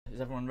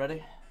Is everyone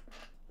ready?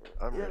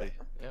 I'm ready.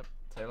 Yep.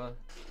 Taylor,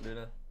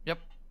 Luna. Yep.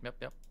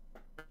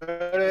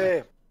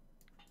 Ready.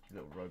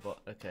 Little robot.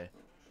 Okay.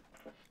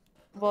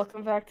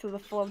 Welcome back to the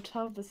Flub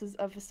Tub. This is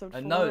episode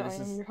 4. No, I this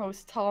am is- your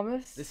host,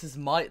 Thomas. This is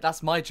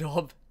that's my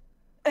job.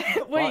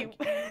 Wait.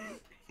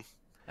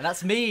 And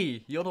that's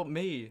me. You're not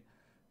me.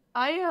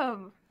 I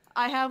am.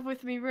 I have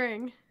with me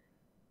Ring.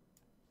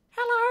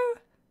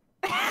 Hello.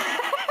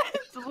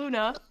 It's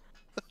Luna.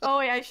 Oh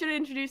wait, I should have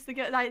introduced the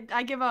guest.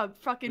 I give up.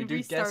 Fucking We do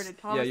restarted. guess.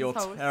 Thomas Yeah, you're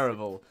host.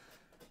 terrible.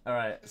 All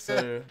right,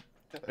 so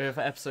we're here for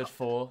episode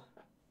 4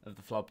 of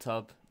the Flub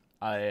Tub.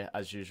 I,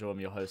 as usual, am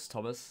your host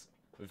Thomas.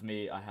 With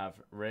me, I have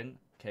Rin,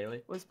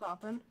 Kaleigh, What's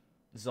poppin'?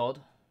 Zod,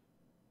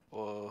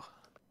 Whoa.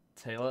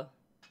 Taylor,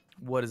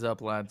 What is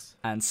up, lads?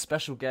 and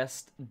special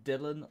guest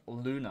Dylan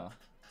Luna.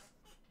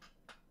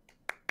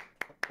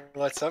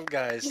 What's up,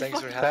 guys? Thanks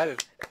for having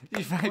me.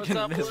 You fucking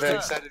up, missed Very it.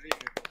 excited to be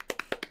here.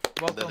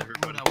 Welcome,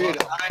 everybody. Luna,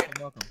 Dude,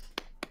 welcome.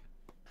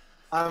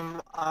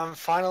 I'm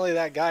finally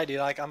that guy, dude.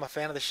 Like, I'm a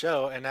fan of the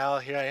show, and now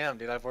here I am,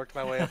 dude. I've worked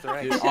my way up the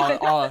ranks. Dude,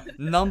 our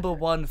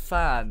 #1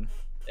 fan.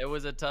 It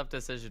was a tough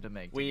decision to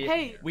make.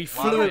 Hey, We Lot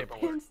of flew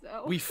paperwork. pins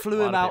though. we flew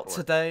Lot him of out paperwork.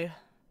 today.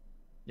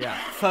 Yeah.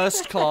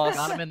 First class.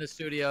 Got him in the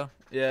studio.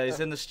 Yeah, he's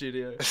in the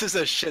studio. This is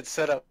a shit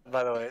setup,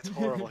 by the way. It's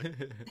horrible.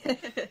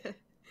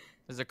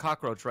 There's a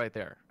cockroach right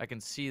there. I can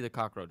see the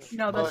cockroach.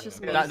 No, that's just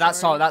me. That's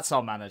sorry.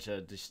 our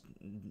manager. Just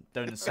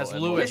don't insult That's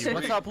him. Lewis.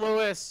 What's up,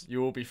 Lewis? You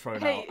will be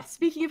thrown Hey, out.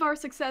 speaking of our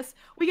success,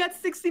 we got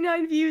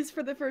 69 views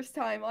for the first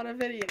time on a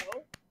video.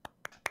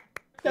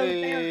 So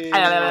Hey.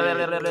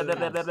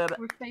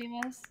 we're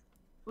famous.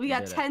 We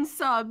got did it. 10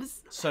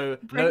 subs. So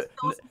Brent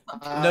stole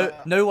some subs.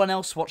 no one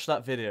else watched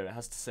that video. It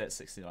has to say it's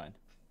 69.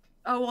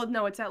 Oh well,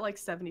 no, it's at like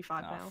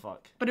 75 Ah, now.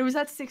 fuck. But it was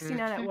at 69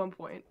 at one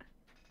point.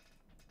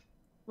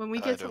 When we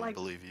I get to don't like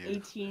believe you.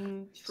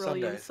 18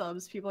 trillion Someday.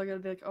 subs, people are gonna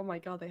be like, "Oh my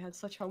god, they had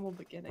such humble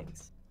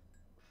beginnings."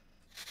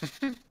 It's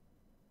gonna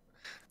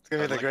be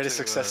I'd the like greatest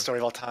to, success story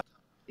of all time.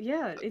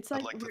 Yeah, it's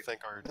I'd like, like to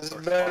thank our, This is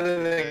our better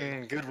sponsor than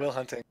today. Goodwill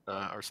Hunting.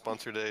 Our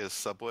sponsor today is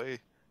Subway.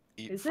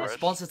 Eat Is it? fresh.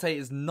 Sponsor today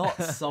is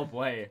not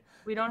Subway.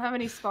 we don't have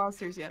any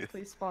sponsors yet.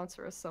 Please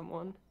sponsor us,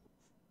 someone.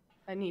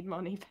 I need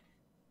money.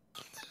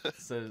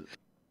 So,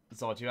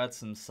 Zod, you had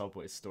some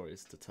Subway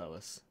stories to tell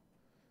us.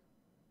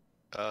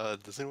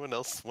 Does anyone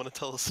else want to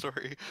tell a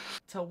story?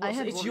 Tell I what?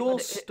 had It's one, your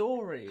but it-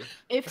 story.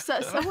 If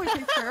Subway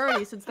takes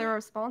priority since they're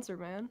our sponsor,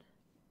 man.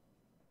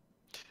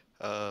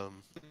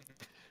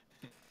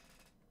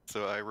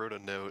 So I wrote a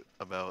note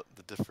about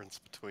the difference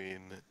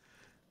between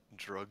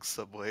drug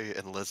Subway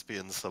and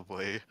lesbian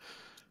Subway,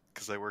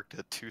 because I worked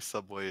at 2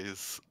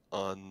 Subways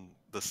on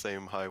the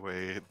same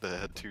highway that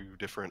had 2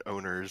 different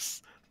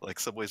owners. Like,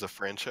 Subway's a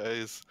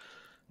franchise.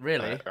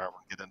 Really? I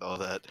won't get into all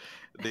that.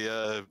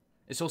 The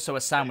It's also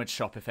a sandwich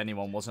shop, if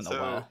anyone wasn't So-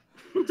 aware.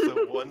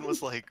 so one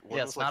was like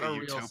Yeah, it's not a a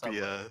real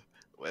utopia,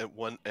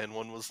 and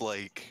one was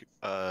like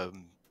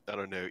I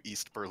don't know,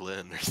 East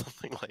Berlin or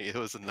something. Like, it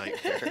was a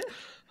nightmare.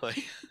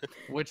 Like,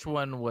 Which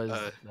one was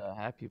Uh, the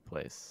happy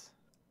place?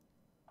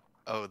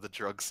 oh, the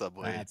drug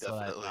Subway, That's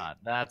definitely. what I thought.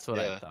 That's what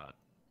I Yeah. thought.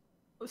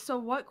 So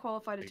what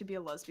qualified it to be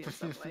a lesbian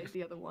Subway?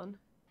 The other one.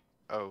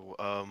 Oh,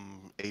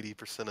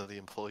 80% of the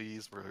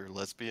employees were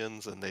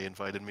lesbians, and they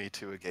invited me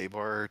to a gay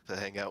bar to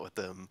hang out with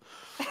them.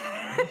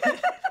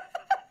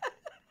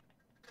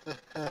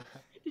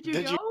 Did you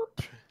Did go? you-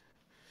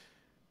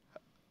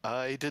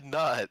 I did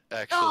not Oh,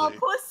 actually.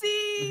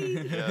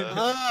 pussy! Yeah.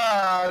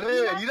 Ah,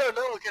 dude, you don't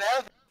know what could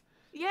happen.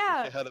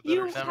 Yeah, I had a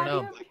you better had, Never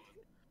know.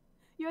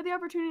 you had the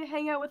opportunity to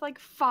hang out with like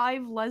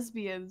 5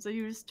 lesbians, and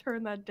you just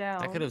turned that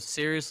down. That could have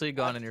seriously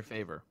gone in your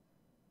favor.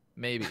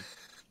 Maybe.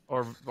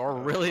 Or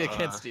really Uh,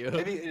 against you.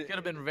 maybe You could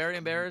have been very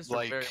embarrassed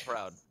or very like-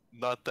 proud.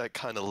 Not that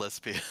kind of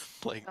lesbian.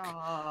 Like,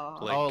 Aw.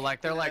 like- Oh,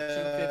 like they're like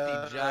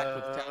 250 jacked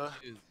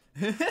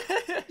with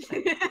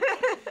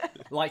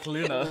tattoos. Like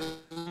Luna.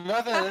 There's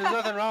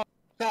nothing wrong.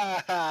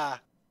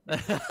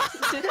 There's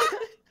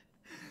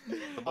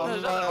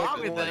nothing wrong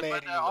with it,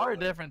 but there are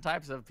different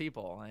types of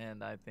people,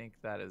 and I think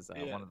that is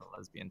Yeah. one of the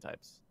lesbian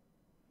types.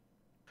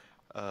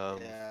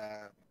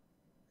 Yeah.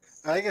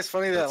 I think it's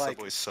funny that That like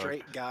Subway suck.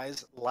 straight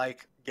guys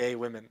like gay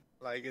women.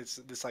 Like it's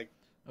like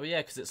Oh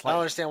yeah, because it's I don't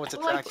like understand what's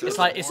Well, like, attractive. it's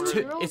like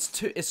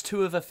Two it's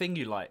two of a thing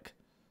you like.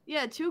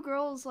 Yeah, 2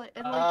 girls like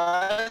and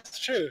like That's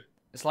true.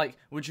 It's like,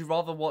 would you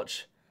rather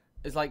watch?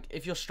 It's like,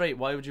 if you're straight,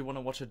 why would you want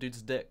to watch a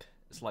dude's dick?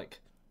 It's like,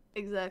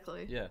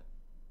 exactly. yeah.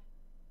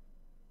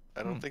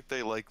 I don't think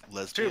they like True,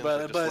 lesbians.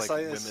 but they just it's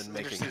like like it's women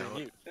making interesting out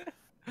in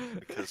you.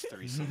 because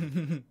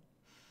threesome.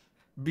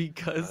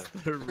 Because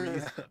the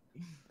reason.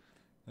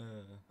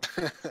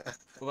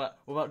 What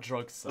about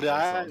drugs?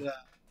 Yeah,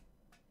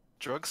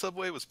 Drug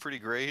Subway was pretty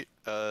great.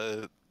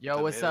 Yo,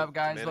 The what's man- up,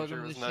 guys? the Welcome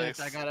manager to the was shift.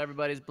 I nice. got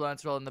everybody's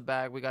blunts rolled in the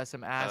bag. We got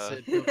some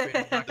acid. Feel free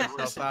to knock there were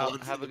yourself some out.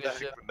 bullets Have in a the good back,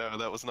 shift. but no,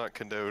 that was not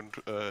condoned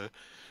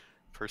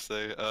per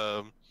se.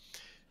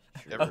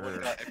 Everyone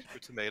got extra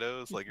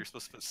tomatoes. Like you're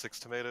supposed to put 6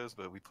 tomatoes,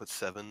 but we put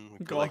 7. We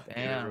put, God like, gave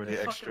damn. everybody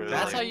Fucking extra.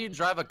 That's like, how you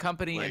drive a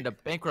company like- into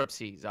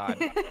bankruptcy, Zod.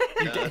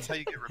 Yeah, that's how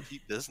you get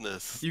repeat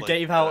business. You like,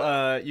 gave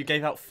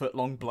out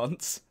foot-long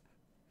blunts.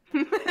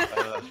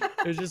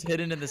 It was just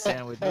hidden in the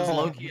sandwich. It was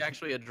Loki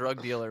actually a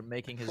drug dealer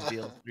making his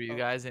deals through you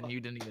guys, and you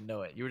didn't even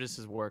know it. You were just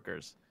his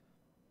workers.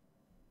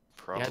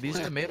 Probably. Yeah, these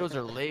tomatoes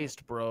are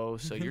laced, bro.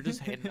 So you're just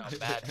hitting on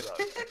bad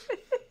drugs.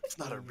 It's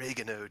not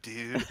oregano,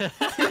 dude.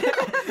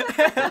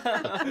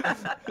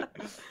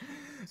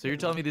 So you're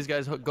telling me these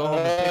guys go home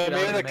and pick it out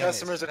maybe of the the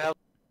customers would have.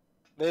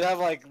 They'd have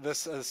like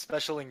this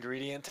special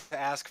ingredient to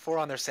ask for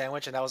on their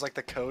sandwich, and that was like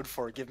the code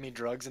for "give me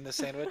drugs" in the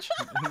sandwich.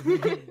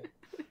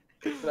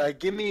 Like,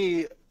 give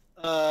me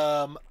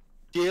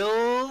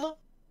dill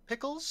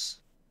pickles.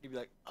 You'd be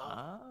like,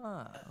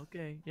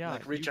 Okay. Yeah.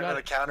 like reach you under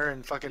got the counter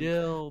and fucking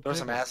dill throw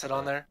some pickles. acid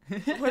on there.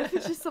 What if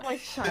it's just some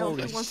like child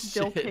Holy that wants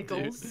dill shit, dude.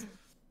 pickles?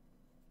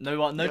 No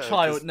Yeah,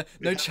 child, 'cause no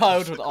we have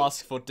child would pickles.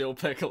 ask for dill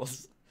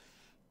pickles.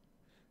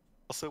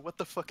 Also, what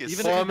the fuck is?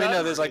 Even Well, if I he mean, no,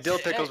 does, there's like dill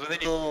hey, pickles, but then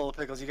you little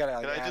pickles. You gotta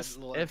like, Can I add just-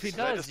 little. If he Can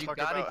I does, just you talk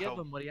gotta about give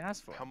how- him what he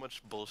asked for. How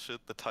much bullshit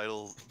the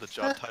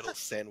job title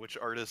sandwich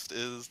artist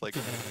is? Like,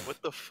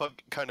 what the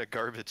fuck kind of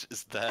garbage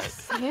is that?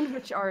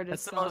 Sandwich That's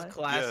artist. the most Zod.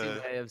 classy Yeah.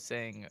 way of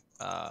saying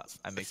I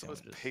make It's the most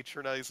sandwiches.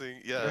 patronizing.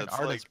 You're Yeah, an it's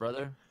artist, like,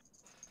 brother.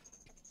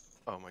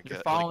 oh my god, You're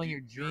like, following your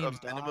you're dreams,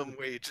 a minimum dog.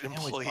 wage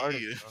Sandwich employee,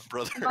 artist,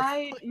 brother.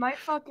 My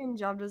fucking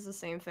job does the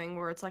same thing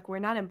where it's like we're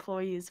not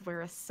employees,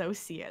 we're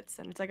associates,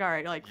 and it's like all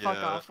right, like fuck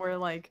Yeah. off. We're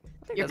like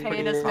think you're that's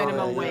paying pretty us common,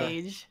 minimum yeah.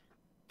 wage.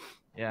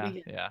 Yeah,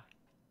 We- yeah.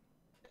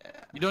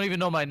 You don't even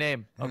know my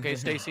name, okay,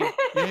 Stacy? You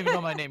don't even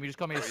know my name. You just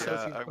call me Oh, yeah,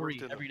 Associate I 3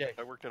 worked in every day.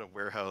 I worked in a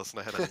warehouse and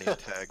I had a name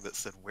tag that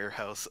said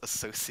warehouse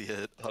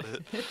associate on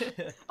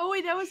it. Oh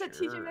wait, that was at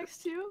TJ Sure. Maxx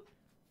too.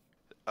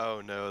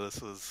 Oh no,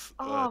 this was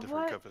a Oh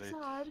different what? company.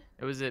 Zod.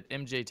 It was at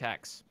MJ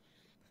Tax.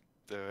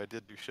 So I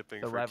did do shipping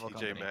The for rival TJ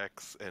company.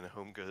 Maxx and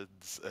Home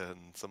Goods and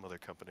some other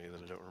company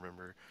that I don't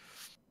remember.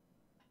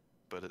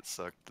 But it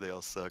sucked. They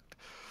all sucked.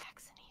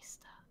 Maxxinista.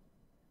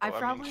 Oh, I I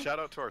probably. mean, shout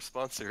out to our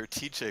sponsor,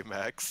 TJ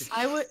Maxx.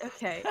 I would.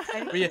 Okay.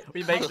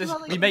 we make I this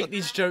probably we make wouldn't-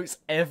 these jokes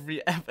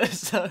every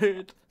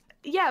episode.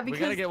 Yeah, We because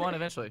gotta get one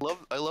eventually.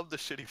 I love the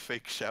shitty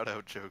fake shout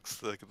out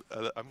jokes. Like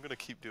I'm gonna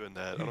keep doing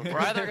that. I don't We're care.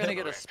 either gonna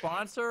get a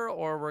sponsor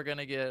or we're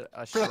gonna get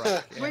a strike.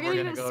 and We're gonna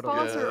get a go to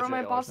sponsor, Yeah. or my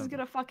jail boss is something.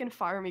 gonna fucking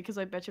fire me because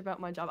I bitch about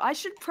my job. I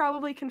should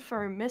probably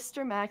confirm,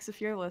 Mr. Max, if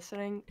you're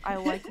listening, I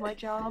like my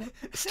job.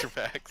 Mr.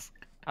 Max.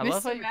 I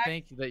love how Mr. you Mac-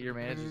 think that your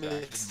manager's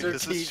Mr.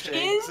 actually Does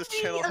TJ. this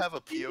channel have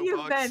a In PO the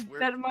box? event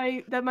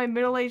Where- that my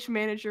middle-aged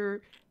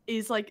manager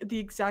is like the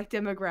exact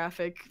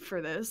demographic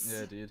for this.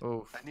 Yeah, dude.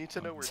 Oof. I need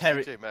to know where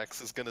Terry- TJ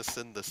Maxx is gonna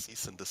send the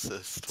cease and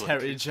desist. Like,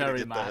 Terry who's gonna Jerry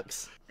get that?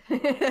 Max.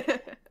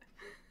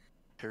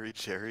 Terry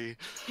Jerry.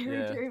 Yeah,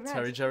 Jerry Max.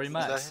 Terry Jerry Is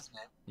that Max. his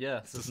name? Yeah,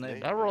 that's his his name. name?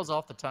 That rolls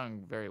off the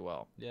tongue very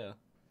well. Yeah.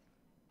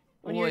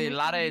 When you're Oi, using-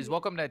 laddies,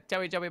 welcome to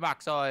Terry Jerry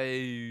Max.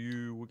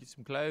 We'll get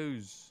some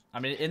clothes. I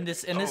mean, in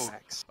this Oh, in oh this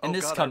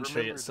God, I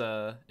country,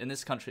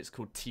 remembered- it's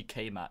called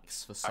TK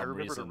Maxx for I some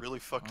remembered reason. a really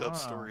fucked up Ah.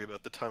 story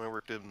about the time I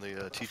worked in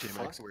the TJ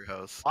Maxx fuck?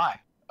 warehouse.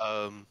 Why?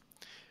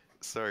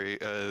 Sorry,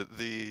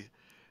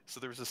 so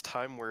there was this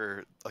time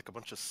where like a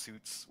bunch of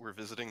suits were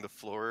visiting the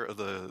floor of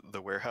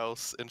the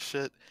warehouse and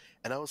shit,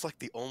 and I was like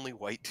the only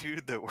white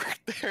dude that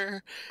worked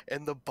there,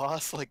 and the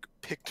boss like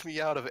picked me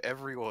out of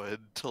everyone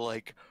to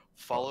like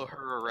follow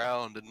her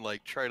around and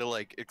like try to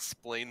like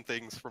explain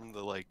things from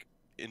the like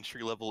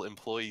entry level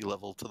employee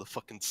level to the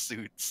fucking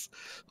suits.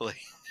 Like,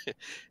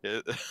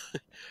 it,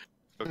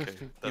 okay,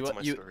 that's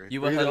my story.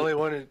 You Were were you the only her,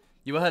 one? Who...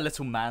 you were her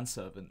little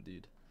manservant,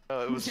 dude.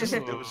 No, it was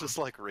just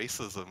like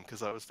racism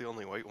because I was the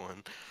only white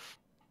one.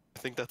 I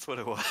think that's what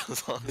it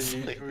was,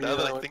 honestly. were you Now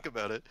the that I one- think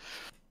about it,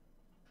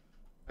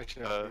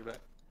 Actually, Uh, no, take it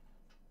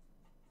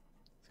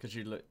Because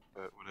you look,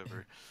 but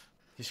whatever.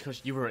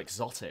 because you were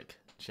exotic.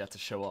 She had to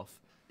show off.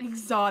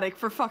 Exotic,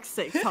 for fuck's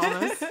sake,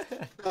 Thomas.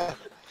 back.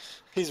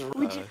 He's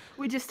we, right.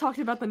 we just talked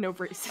about the no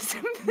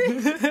racism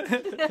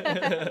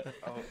thing.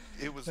 Oh,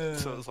 it was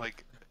so it was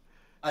like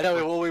I know.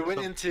 Well, we went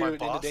So into my into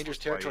boss dangerous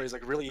was territory. white. It's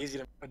like really easy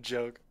to a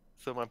joke.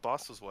 so my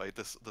boss was white.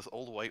 This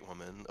old white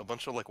woman, a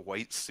bunch of like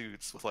white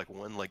suits with like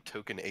one like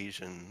token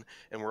Asian,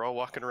 and we're all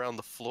walking around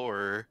the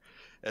floor,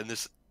 and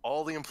this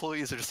all the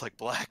employees are just like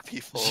black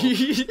people.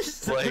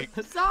 Jeez. Like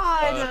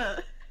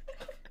Zod!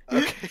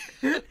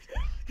 okay.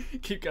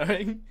 Keep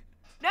going.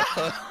 No!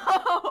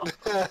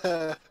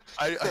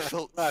 I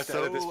felt I have to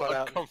edit this so part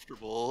out.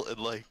 uncomfortable and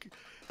like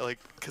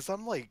cause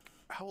I'm like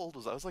how old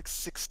was I? I was like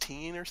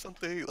 16 or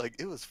something. Like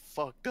it was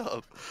fucked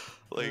up.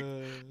 Like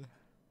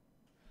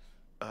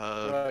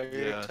You're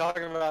yeah.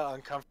 talking about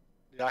uncomfortable.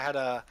 I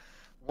had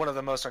one of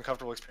the most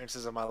uncomfortable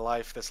experiences of my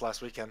life this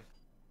last weekend.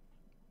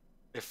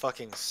 It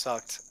fucking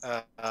sucked.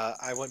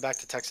 I went back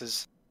to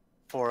Texas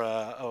for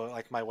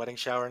like my wedding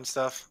shower and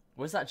stuff,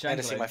 Where's that and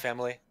to see my jangling?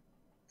 family.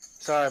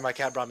 Sorry, my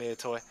cat brought me a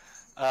toy.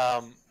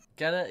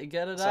 Get it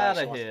Sorry, out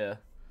she of wants- here.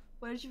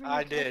 What did you bring I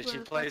your kid did, she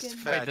for plays fucking-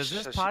 fetch. Wait, does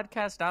this so she-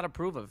 podcast not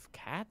approve of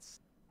cats?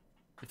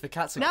 If the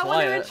cats are Now when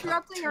you're quiet,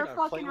 interrupting our Dude, I'm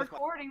fucking playing with my-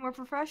 recording, we're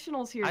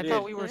professionals here. I Dude.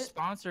 thought we were dipshit.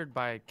 sponsored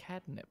by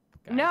catnip.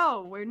 Guys.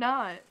 No, we're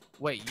not.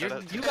 Wait, Shout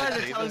out to you guys are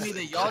Davis telling me that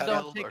and y'all Kyle,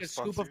 don't take our a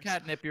scoop of sponsors.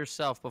 catnip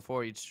yourself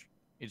before each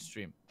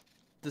stream?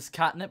 does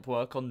catnip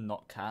work on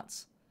not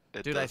cats?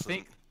 It Dude, I doesn't.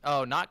 think.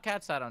 Oh, not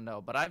cats. I don't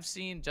know, but I've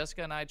seen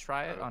Jessica and I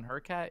try it on her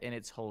cat, and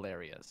it's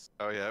hilarious.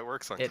 Oh yeah, it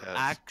works on It cats.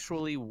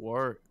 actually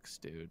works,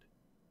 dude.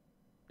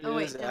 Oh It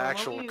wait, is Dylan,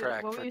 actual what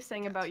crack. were for- you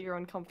saying about your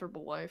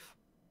uncomfortable life?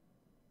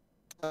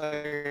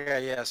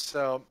 Yeah.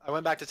 So I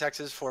went back to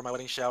Texas for my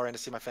wedding shower and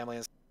to see my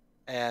family,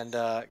 and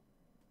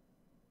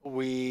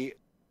we,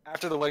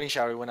 after the wedding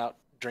shower, we went out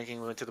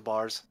drinking. We went to the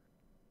bars,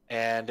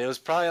 and it was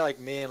probably like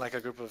me and like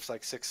a group of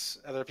like 6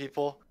 other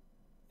people,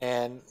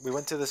 and we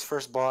went to this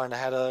first bar and I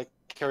had a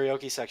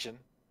karaoke section,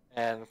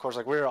 and of course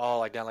like we were all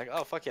like down like,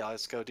 oh fuck yeah,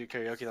 let's go do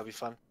karaoke, that'll be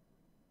fun.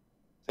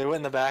 So we went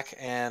in the back,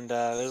 and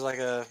there's like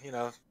a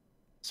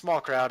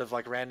small crowd of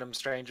like random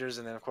strangers,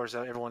 and then of course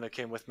everyone that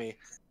came with me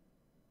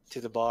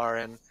to the bar,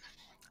 and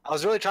I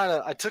was really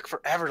I took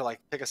forever to like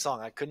pick a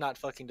song. I could not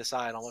fucking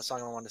decide on what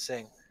song I wanted to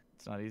sing.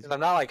 It's not easy. 'Cause I'm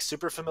not like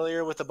super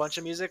familiar with a bunch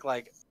of music.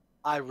 Like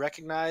I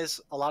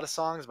recognize a lot of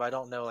songs, but I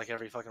don't know like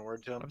every fucking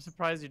word to them. I'm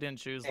surprised you didn't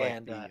choose like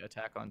And, the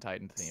Attack on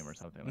Titan theme or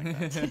something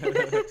like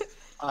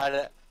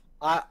that.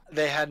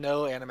 They had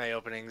no anime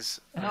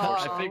openings. Oh,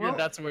 I figured well-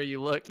 that's where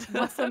you looked.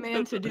 What's a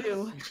man to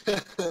do?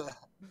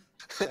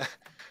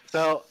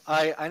 So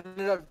I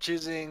ended up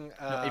choosing.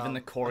 Not even the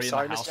I'm Corey in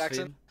Sorry, the Miss house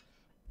Jackson. theme.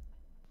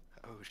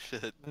 Oh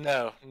shit.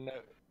 No.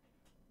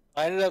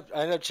 I ended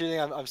up choosing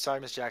I'm Sorry,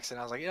 Miss Jackson.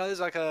 I was like, this is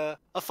like a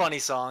funny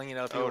song,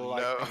 people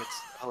like no. think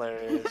it's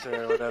hilarious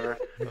or whatever.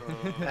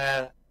 Oh.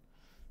 And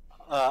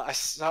I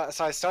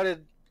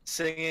started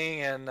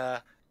singing, and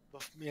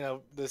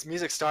this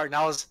music started, and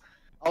I was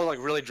like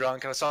really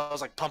drunk, and I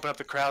was like pumping up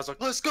the crowd. I was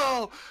like, let's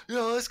go,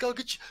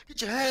 get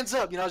your hands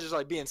up, I was just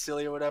like being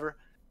silly or whatever.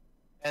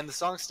 And the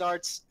song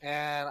starts,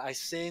 and I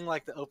sing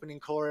like the opening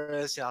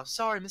chorus. I'm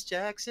sorry, Miss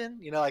Jackson.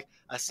 Like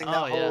I sing that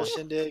Oh, whole yeah.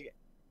 shindig.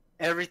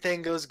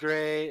 Everything goes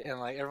great, and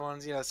like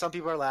everyone's, some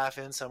people are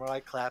laughing, some are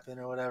like clapping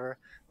or whatever.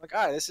 I'm like,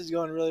 all right, this is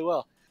going really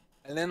well.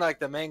 And then like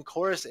the main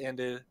chorus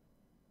ended, and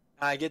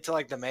I get to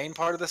like the main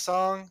part of the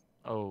song.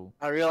 Oh.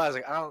 I realize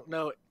like I don't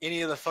know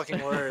any of the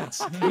fucking words,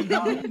 and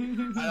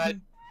I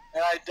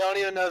don't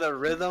even know the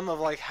rhythm of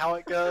like how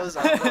it goes.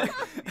 I don't know,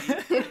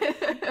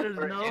 like, There's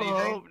or no anything.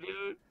 hope,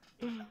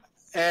 dude.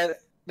 And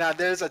now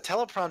there's a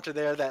teleprompter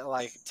there that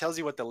like tells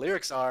you what the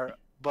lyrics are,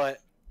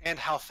 and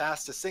how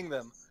fast to sing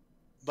them.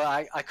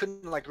 But I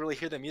couldn't like really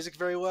hear the music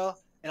very well,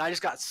 and I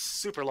just got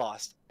super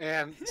lost.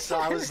 And so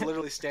I was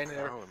literally standing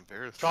there, How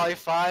embarrassing. probably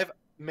 5,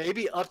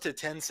 maybe up to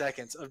 10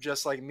 seconds of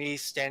just like me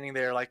standing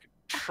there like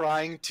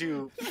trying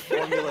to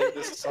formulate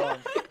this song.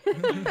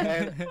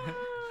 And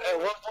at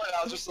one point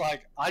I was just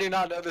like, I do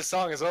not know this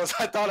song as well as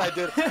I thought I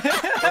did.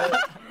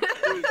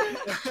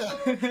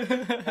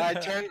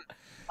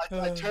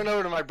 And I turned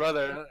over to my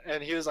brother,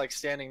 and he was like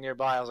standing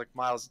nearby. I was like,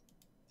 Miles,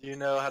 do you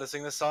know how to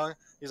sing this song?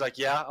 He's like,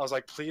 yeah. I was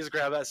like, please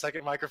grab that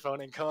second microphone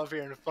and come up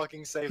here and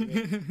fucking save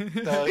me.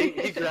 So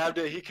he grabbed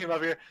it. He came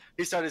up here.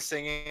 He started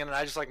singing, and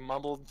I just like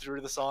mumbled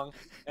through the song,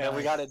 and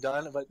we got it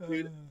done. But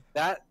dude,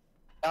 that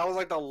was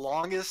like the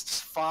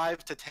longest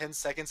 5 to 10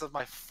 seconds of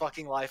my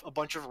fucking life. A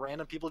bunch of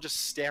random people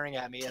just staring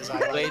at me as I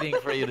like, Waiting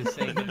for you to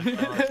sing.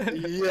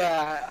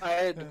 yeah, I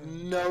had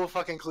no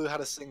fucking clue how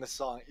to sing the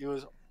song. It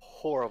was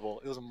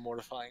horrible. It was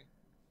mortifying.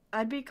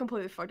 I'd be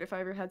completely fucked if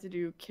I ever had to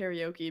do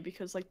karaoke,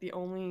 because like the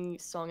only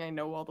song I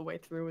know all the way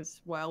through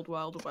is Wild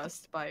Wild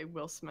West by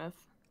Will Smith.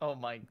 Oh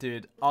my.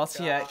 Dude,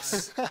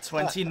 RTX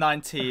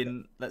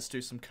 2019. Let's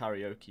do some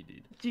karaoke,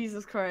 dude.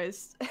 Jesus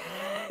Christ.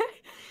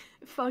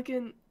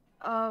 Fucking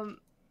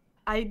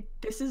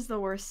this is the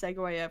worst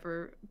segue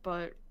ever,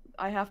 but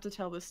I have to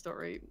tell this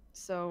story.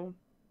 So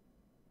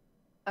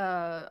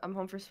I'm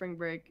home for spring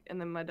break, and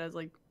then my dad's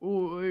like,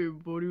 oh hey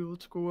buddy,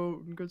 let's go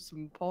out and get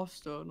some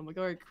pasta, and I'm like,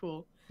 alright,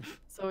 cool.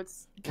 So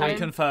it's Can when-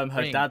 confirm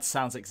her Ring. dad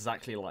sounds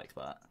exactly like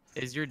that.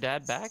 Is your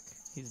dad back?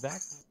 He's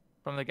back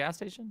from the gas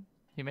station?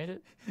 He made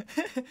it?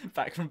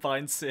 Back from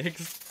buying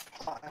cigs.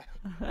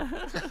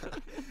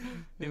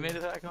 He made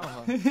it back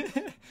home.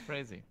 Huh?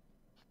 Crazy.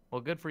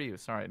 Well, good for you.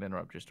 Sorry to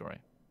interrupt your story.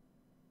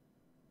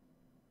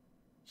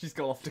 She's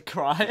got off to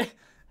cry.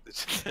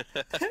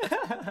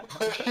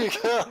 There you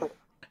go.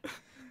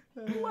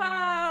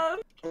 Wow.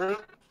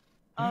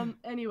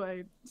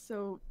 Anyway,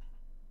 so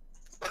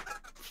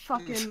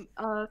fucking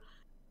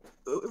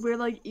we're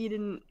like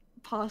eating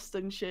pasta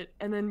and shit,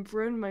 and then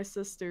Bryn, my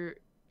sister,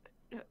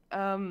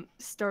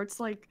 starts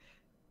like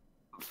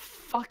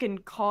fucking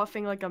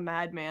coughing like a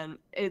madman.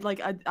 It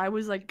like I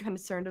was like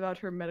concerned about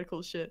her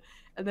medical shit,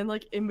 and then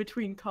like in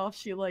between coughs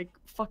she like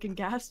fucking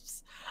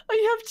gasps,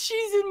 I have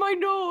cheese in my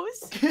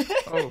nose.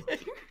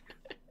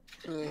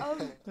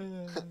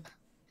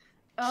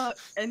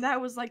 And that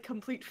was like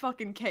complete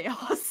fucking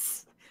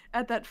chaos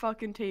at that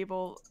fucking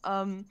table.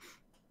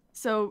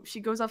 So she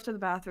goes off to the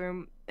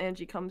bathroom, and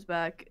she comes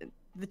back,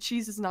 the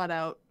cheese is not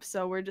out,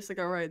 so we're just like,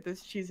 all right,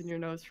 there's cheese in your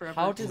nose forever.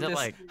 How did Is it this-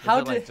 like how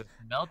is it like did- just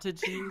melted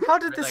cheese? How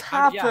did Or, this like,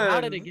 how did- Yeah, how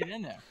did it happen? get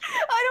in there?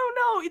 I don't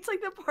know. It's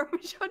like the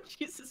Parmesan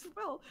cheese as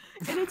well,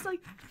 and it's like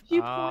she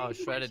Oh, pointed and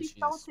shredded she cheese.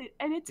 felt it,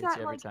 and it's Gets at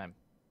you every like time.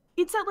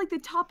 it's at like the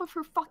top of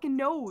her fucking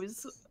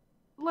nose,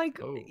 like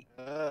Oh.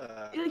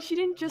 like she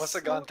didn't just Must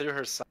have gone swallow- through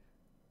her side.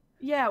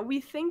 Yeah, we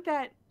think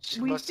that She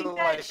we must think have,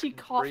 that like, she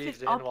coughed breathed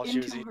it in up while she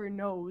was into eating. her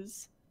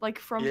nose, like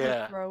from her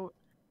Yeah. throat.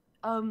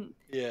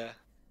 Yeah.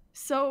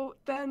 So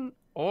then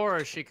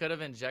Or she could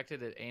have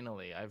injected it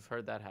anally. I've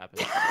heard that happen.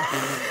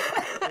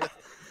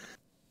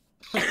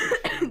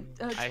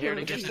 I hear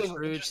to get the Interesting-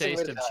 true interesting way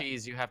taste to of die.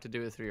 cheese, you have to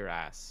do it through your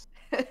ass.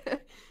 I don't know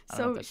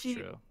so if that's she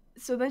true.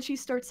 so then she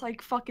starts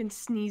like fucking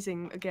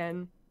sneezing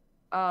again,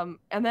 and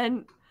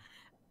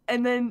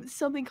then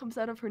something comes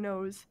out of her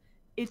nose.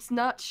 It's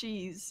not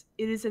cheese.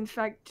 It is in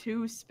fact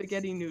 2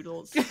 spaghetti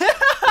noodles.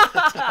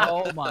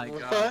 Oh my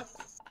god. What?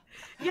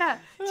 Yeah,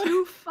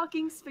 2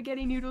 fucking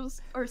spaghetti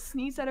noodles are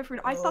sneezed out of her.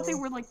 I thought they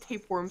were like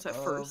tapeworms at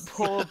Oh, first.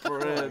 poor Oh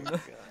Bryn. my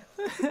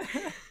God.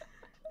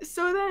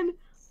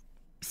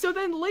 So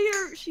then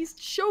later she's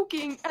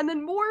choking, and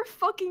then more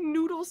fucking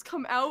noodles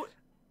come out,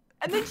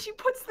 and then she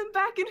puts them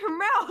back in her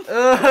mouth.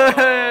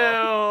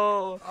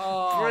 Oh,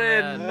 Oh,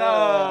 Bryn, man.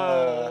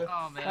 no.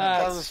 Oh man.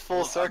 That's- Comes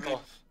full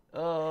circle.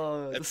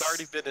 Oh, It's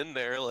already been in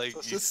there. Like,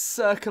 It's you the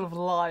circle of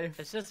life.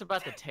 It's just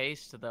about the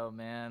taste, though,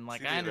 man.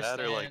 Like It's I either that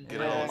understand. or, like,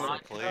 get it all a over lot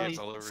the of place, these-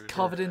 all over It's your-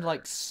 covered in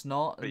like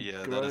snot But and yeah,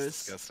 that gross. is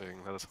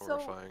disgusting. That is So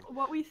horrifying.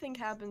 what we think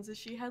happens is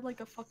she had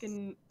like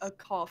a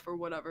cough or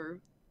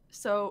whatever.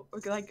 So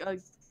like a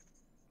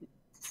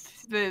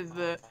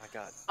Oh my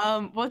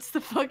God. what's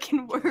the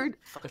fucking word?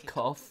 The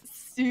cough.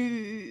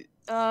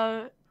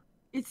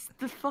 It's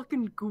the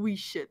fucking gooey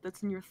shit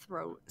that's in your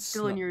throat,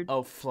 still in Snot- your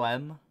Oh,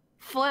 phlegm.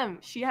 phlegm.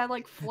 She had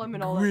like phlegm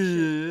and all that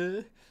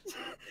shit.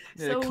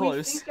 Yeah, So we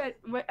close. think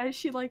that as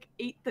she like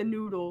ate the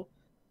noodle,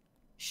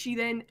 she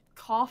then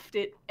coughed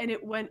it and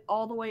it went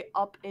all the way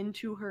up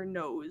into her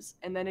nose,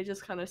 and then it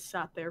just kind of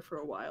sat there for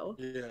a while.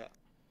 Yeah.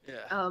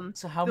 Yeah.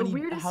 So how the many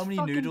weirdest how many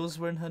fucking- noodles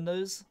were in her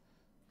nose?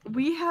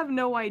 We have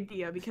no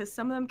idea because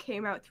some of them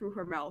came out through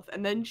her mouth,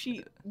 and then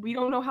we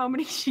don't know how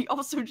many she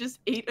also just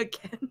ate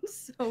again.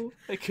 So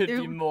It could be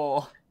There-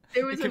 more.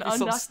 there was It an could be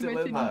some still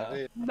in undocumented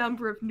there.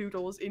 number of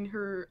noodles in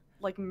her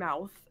like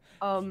mouth,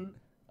 Oh,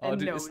 and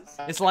dude, nose.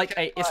 it's like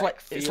it's like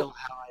feel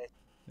how I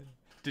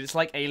dude, it's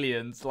like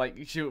aliens. Like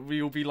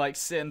we'll be like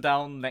sitting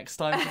down next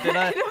time for dinner,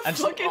 And a and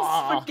just, fucking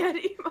ah,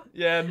 spaghetti.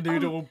 yeah,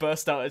 noodle will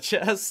burst out her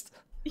chest.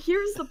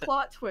 Here's the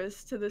plot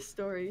twist to this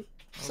story.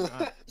 Oh,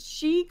 God.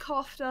 She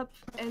coughed up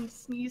and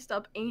sneezed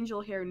up angel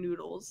hair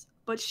noodles,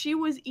 but she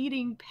was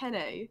eating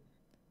penne,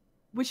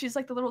 which is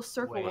like the little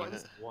circle Wait,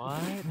 ones. what?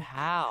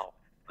 How?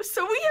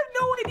 So we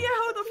have no idea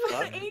how the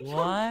fucking What? angel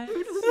What?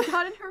 noodles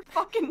got in her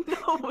fucking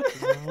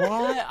nose.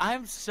 What?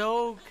 I'm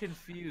so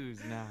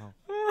confused now.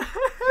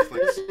 Just,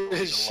 like,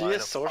 Is a she line a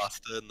of sorcerer?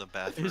 pasta in the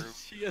bathroom.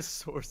 Is she a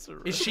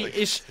sorcerer? Is she Like-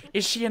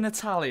 is she an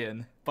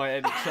Italian by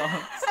any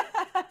chance?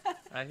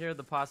 I hear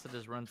the pasta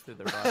just runs through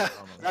their body.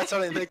 almost. That's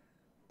what I think.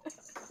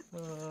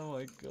 Oh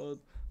my god.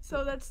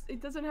 So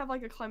it doesn't have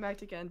like a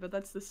climactic end, but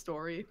that's the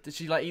story. Did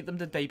she like eat them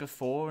the day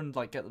before and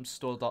like get them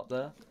stored up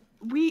there?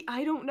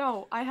 I don't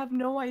know. I have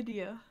no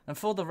idea. And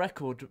for the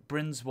record,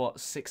 Bryn's what,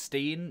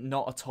 16,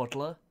 not a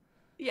toddler?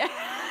 Yeah,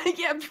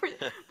 yeah.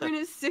 Bryn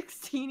is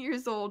 16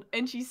 years old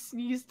and she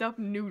sneezed up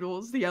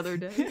noodles the other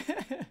day.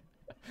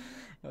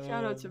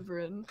 Shout out to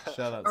Bryn,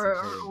 Shout out to our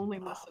Bryn. only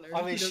listener. I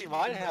who mean, she doesn't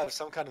might know. have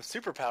some kind of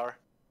superpower.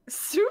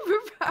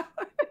 Superpower.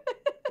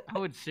 I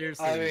would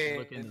seriously I mean,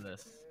 look into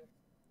this.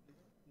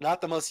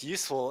 Not the most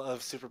useful of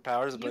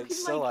superpowers, You but can,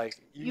 still, like,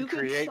 you can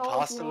create solve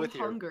pasta world with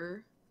your.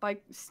 hunger by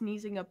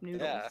sneezing up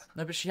noodles. Yeah.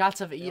 No, but she had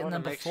to have You eaten wanna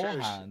them make sure she-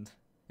 beforehand.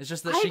 It's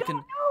just that I she don't can.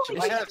 know. She It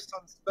might could- have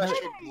some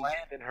special gland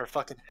in her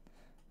fucking.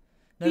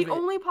 No, the but-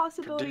 only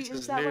possibility is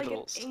produces that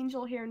noodles. like an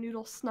angel hair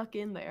noodle snuck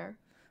in there.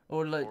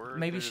 or like Or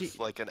maybe there's she.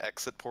 like an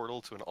exit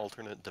portal to an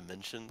alternate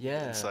dimension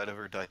Yeah. inside of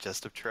her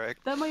digestive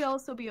tract. That might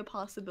also be a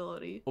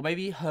possibility. Or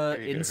maybe her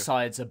There you go.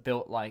 insides are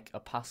built like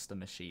a pasta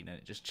machine and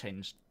it just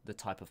changed the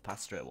type of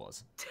pasta it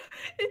was.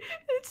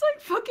 It's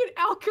like fucking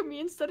alchemy.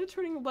 Instead of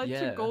turning lead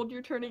Yeah. to gold,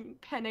 you're turning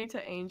penne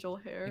to angel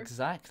hair.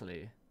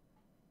 Exactly.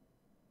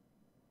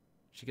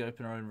 She could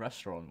open her own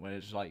restaurant where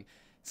it's like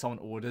someone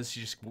orders,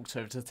 she just walks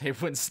over to the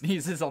table and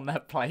sneezes on their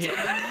plate.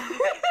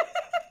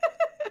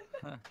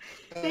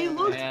 They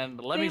looked And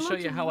let they me show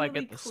looked you how I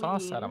really get the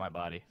sauce out clean. of my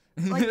body.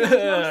 Like,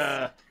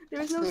 there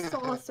was no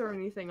sauce or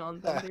anything on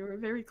them. They were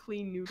very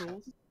clean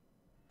noodles.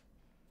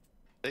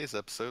 Today's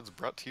episode's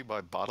brought to you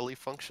by Bodily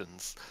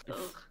Functions.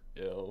 Ugh.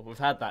 Ew, we've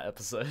had that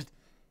episode.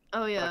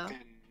 Oh yeah. Fucking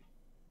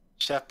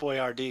Chef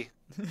Boyardee.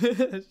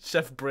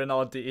 Chef Bryn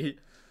RD.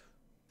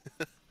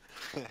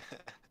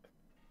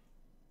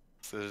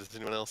 So does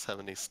anyone else have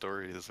any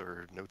stories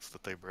or notes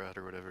that they brought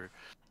or whatever?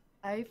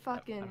 I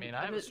fucking. I mean,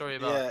 I have a story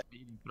about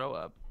eating throw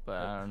up, but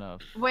I don't know.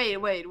 Wait.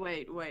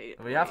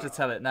 We have to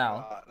tell it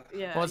now.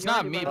 Yeah. Well, it's you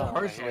not already me went on.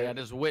 personally. I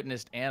just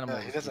witnessed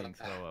animals he doesn't- eating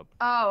throw up.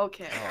 Oh,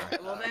 okay. Oh.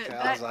 Well, Okay,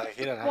 that, I was like,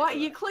 he doesn't have what to-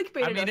 you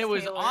clickbaited I mean, us, it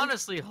was Taylor.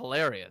 honestly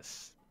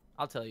hilarious.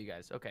 I'll tell you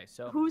guys. Okay,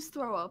 so Who's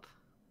throw up?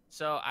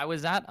 I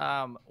was at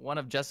one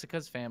of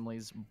Jessica's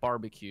family's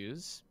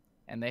barbecues,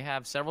 and they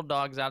have several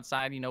dogs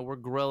outside. You know, we're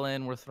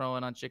grilling, we're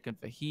throwing on chicken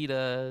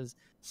fajitas,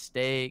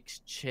 steaks,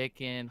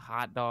 chicken,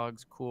 hot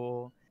dogs,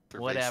 cool,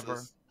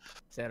 whatever.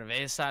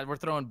 Cerveza. We're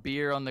throwing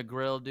beer on the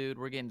grill, dude.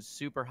 We're getting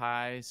super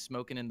high,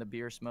 smoking in the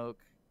beer smoke,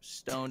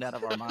 stoned out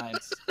of our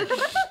minds.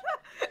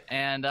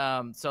 And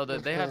so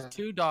they have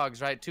 2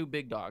 dogs, right? 2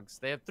 big dogs.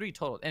 They have 3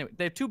 total. Anyway,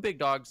 they have 2 big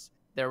dogs.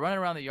 They're running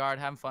around the yard,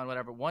 having fun,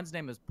 whatever. One's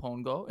name is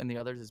Pongo, and the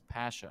other's is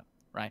Pasha,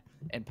 right?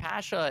 And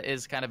Pasha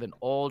is kind of an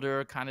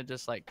older, kind of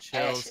just like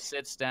chills,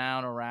 sits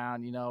down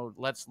around, you know,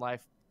 lets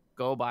life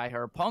go by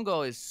her.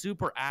 Pongo is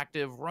super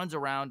active, runs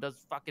around,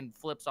 does fucking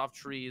flips off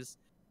trees.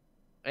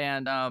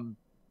 And,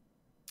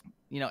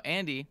 you know,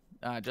 Andy,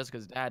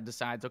 Jessica's dad,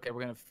 decides, okay,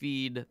 we're going to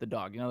feed the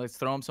dog. You know, let's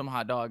throw him some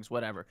hot dogs,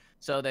 whatever.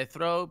 So they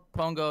throw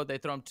Pongo, they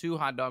throw him 2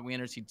 hot dog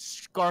wieners. He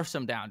scarfs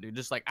him down, dude.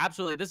 Just like,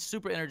 absolutely, this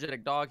super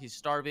energetic dog. He's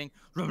starving.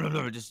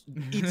 Just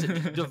eats it,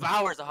 just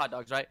devours the hot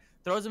dogs, right?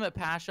 Throws him at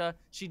Pasha.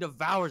 She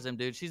devours him,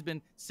 dude. She's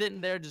been sitting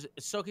there just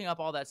soaking up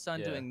all that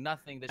sun, doing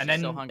nothing. That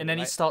she's so hungry, and then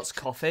right? he starts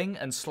coughing,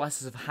 and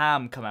slices of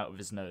ham come out of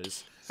his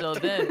nose. So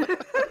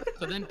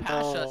then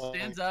Pasha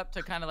stands up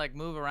to kind of like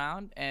move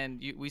around,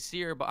 and we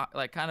see her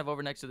like kind of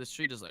over next to the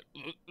street, just like,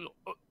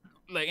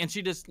 and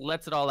she just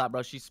lets it all out,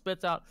 bro. She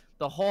spits out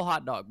the whole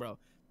hot dog, bro,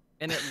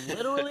 and it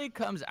literally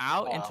comes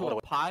out into a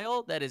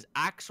pile that is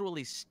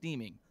actually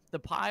steaming. The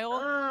pile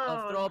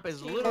of throw up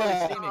is literally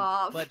steaming.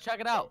 But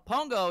check it out.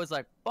 Pongo is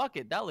like, fuck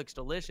it, that looks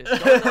delicious.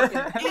 Goes up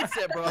and eats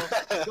it, bro.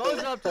 Goes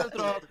up to the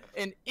throw up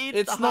and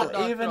eats the hot dog. It's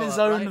not even his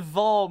throw up, own right?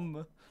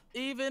 vom.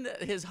 Even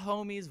his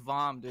homie's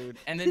vom, dude.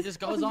 And then just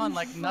goes on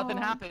like nothing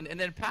happened. And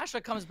then Pasha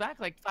comes back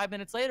like 5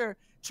 minutes later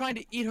trying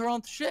to eat her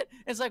own shit.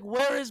 It's like,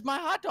 where is my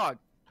hot dog?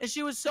 And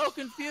she was so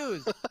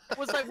confused.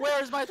 Was like,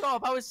 where is my throw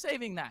up? I was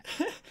saving that.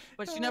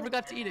 But she never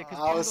got to eat it.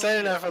 I was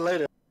saving that for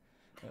later.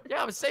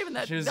 Yeah, I was saving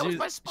that. She was, that was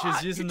my spot. she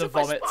was using the You took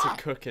my vomit to spot.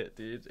 cook it,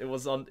 dude. It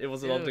wasn't Dude,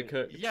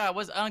 undercooked. Yeah, it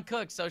was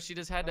uncooked, so she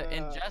just had to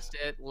ingest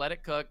it, let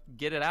it cook,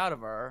 get it out of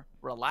her,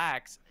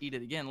 relax, eat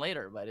it again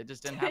later, but it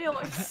just didn't happen.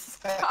 Taylor,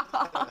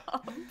 stop.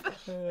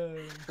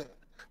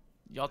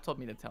 Y'all told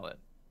me to tell it.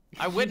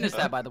 I witnessed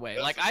that, by the way.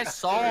 Like, I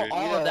saw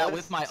all of that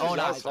with my own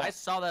eyes. I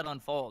saw that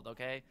unfold,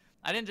 okay?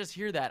 I didn't just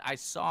hear that. I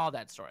saw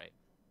that story.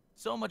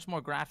 So much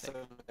more graphic.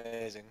 That's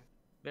amazing.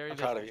 Very I'm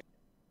proud of you.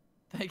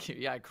 Thank you.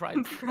 Yeah, I cried.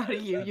 I'm proud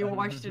of you. You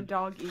watched a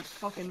dog eat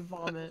fucking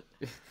vomit.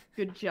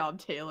 Good job,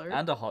 Taylor.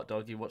 And a hot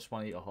dog. You watched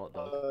one eat a hot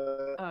dog.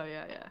 Oh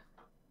yeah.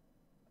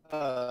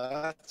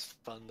 That's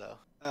fun though.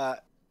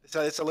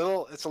 So it's a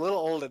little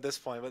old at this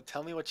point, but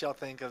tell me what y'all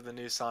think of the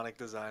new Sonic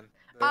design.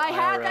 The I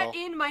had that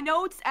IRL. in my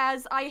notes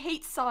as I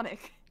hate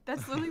Sonic.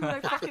 That's literally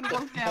what I fucking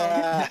wrote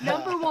down.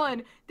 Number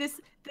 1,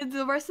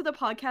 the rest of the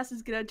podcast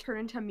is gonna turn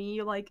into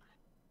me like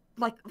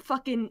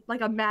fucking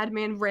like a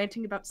madman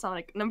ranting about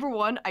Sonic. Number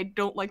 1, I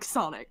don't like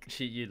Sonic.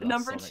 You love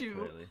Number Sonic, 2,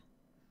 clearly.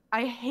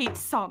 I hate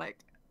Sonic.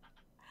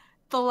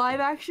 The live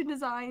action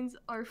designs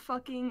are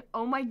fucking,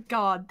 oh my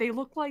god, they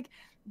look like,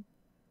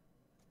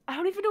 I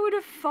don't even know where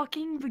to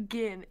fucking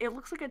begin. It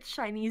looks like a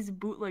Chinese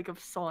bootleg of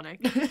Sonic.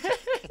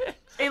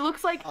 It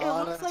looks like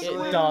Honestly.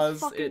 one It of those does.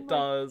 fucking, It like,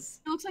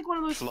 does. It looks like one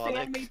of those Flonic.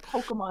 fan-made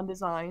Pokemon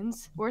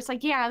designs, where it's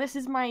like, yeah, this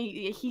is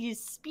he's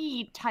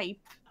speed type.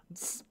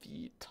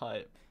 Speed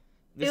type.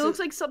 It looks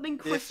like something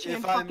Christian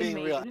if I'm fucking being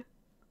made. real-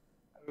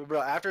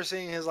 Bro, after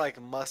seeing his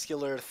like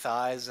muscular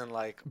thighs and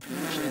like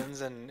chins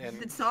and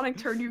Did Sonic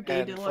turn you gay,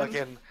 and Dylan?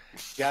 fucking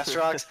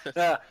gastrocs,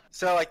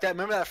 so like that.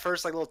 Remember that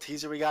first like little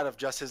teaser we got of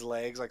just his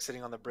legs like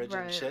sitting on the bridge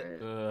and shit.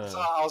 Right. So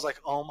I was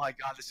like, oh my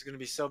god, this is gonna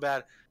be so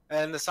bad.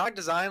 And the Sonic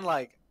design,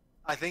 like,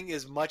 I think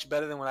is much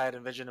better than what I had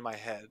envisioned in my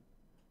head.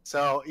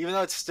 So even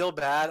though it's still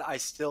bad, I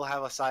still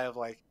have a sigh of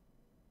like,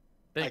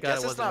 I Thank God guess it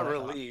it's wasn't not what I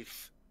thought.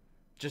 relief.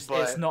 Just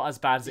but- it's not as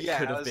bad as it yeah,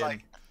 could I have was been.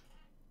 like,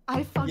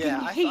 I fucking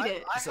yeah, hate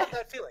it. I had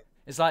that feeling.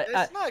 It's like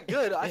It's not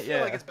good. I feel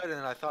yeah. like it's better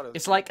than I thought it was.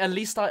 it's like at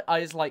least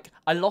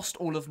I lost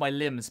all of my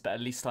limbs, but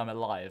at least I'm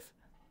alive.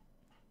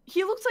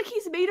 He looks like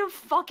he's made of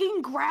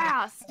fucking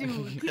grass,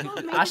 dude. People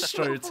make him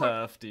so fucking-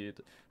 AstroTurf,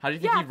 dude. How do you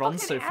think Yeah, he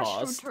runs so fucking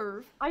fast?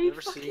 AstroTurf. You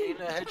ever seen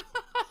a hedge?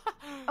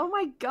 Oh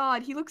my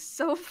god, he looks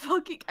so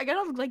fucking. I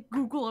gotta like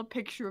Google a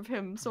picture of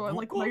him so I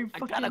like my I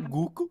fucking. gotta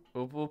Google.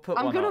 We'll put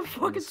I'm one gonna up on the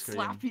fucking screen.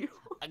 slap you.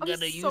 I I'm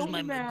gotta use so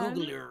my mad.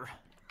 Googler.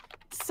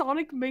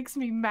 Sonic makes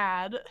me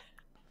mad.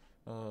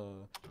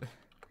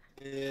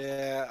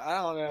 Yeah, I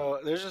don't know.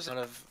 There's just kind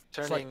of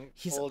turning like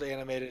his- old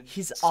animated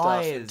his stuff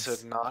eyes-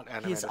 into not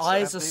animated. His stuff.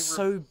 eyes are Have they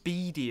so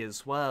beady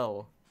as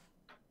well.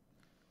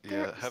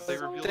 Yeah, have they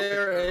revealed? a They're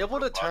picture of able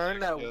to Robotnik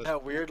turn yet?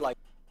 that weird like.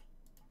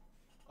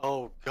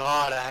 Oh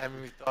god, I haven't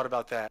even thought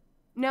about that.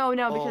 No,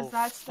 because Oh,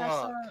 that's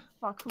fuck.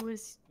 fuck, who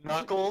is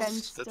Knuckles? Ben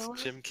That's Stiller?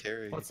 Jim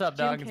Carrey. What's up,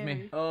 Jim dog? It's me.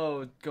 Carrey.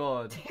 Oh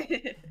god.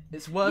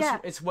 It's worse. Yeah.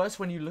 It's worse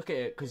when you look at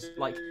it because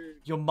like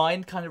your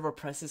mind kind of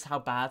represses how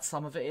bad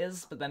some of it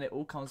is, but then it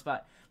all comes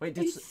back. Wait,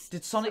 It's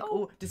did Sonic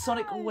so did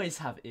Sonic bad. always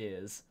have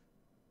ears?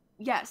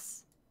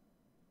 Yes.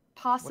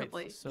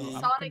 Possibly. Wait, so Yeah.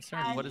 I'm Sonic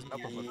concerned. had, What does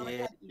Knuckles look Sonic like?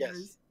 Yeah. had Yes.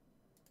 ears.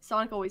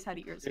 Sonic always had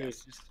ears, Dude,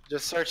 yes.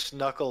 just search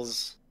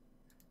Knuckles.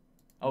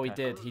 Oh, he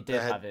Okay. did. He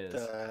did have ears.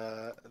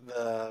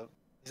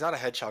 He's not a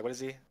hedgehog. What is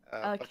he?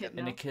 Kid,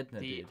 An no. echidna,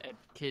 The dude.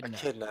 echidna.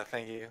 Echidna.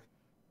 Thank you.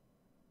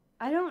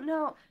 I don't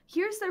know.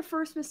 Here's their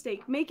first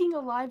mistake, making a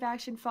live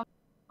action fucking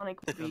Sonic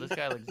No, movie. this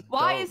guy looks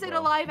Why dope, is it bro.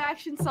 a live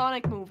action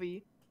Sonic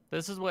movie?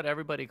 This is what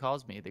everybody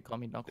calls me. They call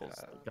me Knuckles,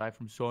 Yeah. the guy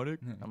from Sonic.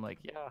 Hmm. I'm like,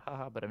 yeah,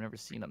 haha, but I've never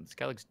seen him. This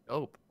guy looks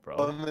dope, bro.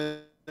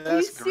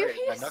 That's great. Yeah,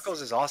 serious?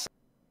 Knuckles is awesome.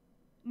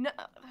 No.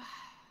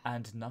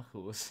 And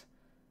Knuckles.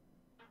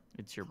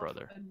 It's your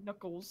brother.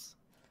 Knuckles.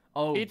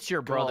 Oh, It's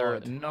your brother,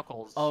 God.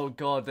 Knuckles. Oh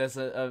god, there's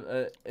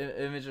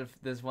image of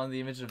one of the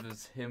images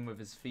of him with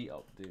his feet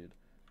up, dude.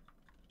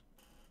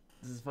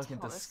 This is fucking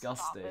Thomas, stop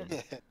disgusting.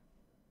 it.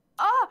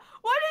 Ah,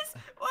 what?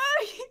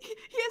 He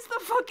has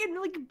the fucking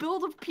like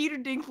build of Peter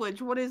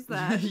Dinklage. What is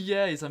that?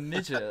 Yeah, he's a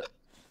midget.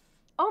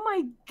 Oh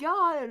my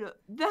god,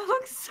 that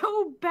looks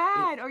so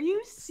bad. Are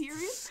you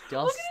serious? Look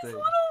at his Disgusting.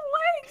 little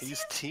legs. He's He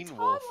has Teen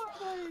Wolf.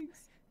 toddler legs.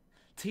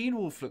 Teen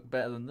Wolf looked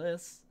better than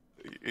this.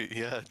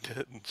 Yeah,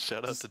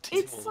 shout out to Teen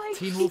It's Wolf. like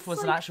Teen Wolf it's was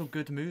an like- actual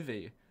good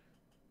movie.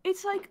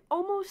 It's like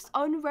almost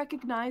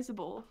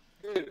unrecognizable.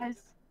 Dude, As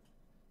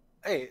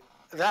hey,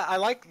 I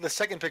like the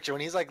second picture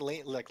when he's like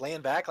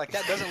laying back. Like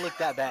that doesn't look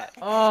that bad.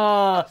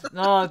 Oh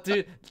no,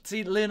 dude.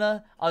 See,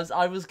 Luna,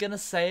 I was gonna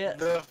say it.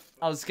 The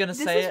I was gonna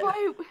this say is it,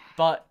 why.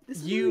 but this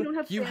is why we don't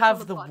have you fans have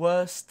on the the podcast.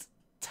 worst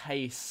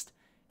taste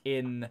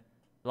in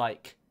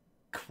like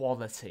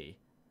quality.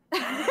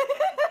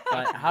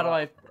 Like, how do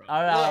I don't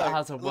know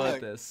how to word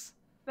Look. this.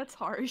 That's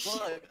harsh.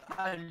 look,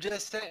 I'm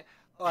just saying.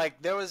 Like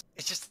it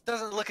just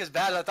doesn't look as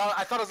bad as I thought.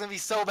 I thought it was gonna be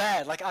so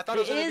bad. Like I thought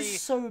it was It gonna is be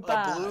so a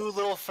bad. blue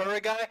little furry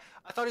guy.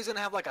 I thought he was gonna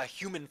have like a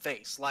human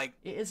face, like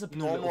It is a blue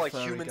normal, little like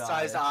furry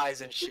human-sized guy.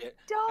 eyes and shit.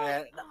 Don't.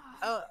 And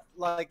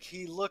like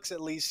he looks at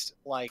least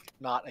like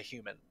not a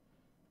human.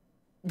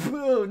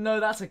 Whoa, no,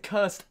 that's a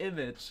cursed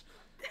image.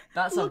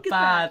 That's Look a at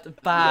bad,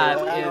 that. bad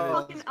Look at image. the image.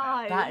 fucking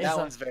eyes. That is That a-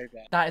 one's very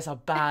bad. That is a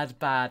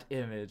bad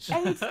image.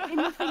 And the thing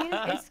is,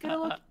 it's gonna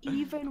look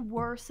even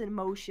worse in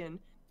motion.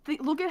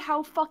 Look at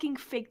how fucking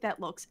fake that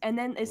looks, and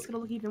then it's gonna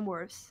look even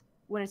worse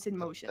when it's in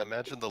motion.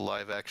 Imagine the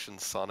live-action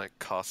Sonic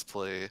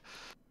cosplay.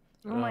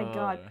 Oh my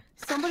god!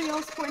 Somebody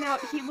else point out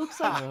he looks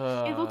like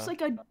it looks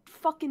like a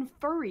fucking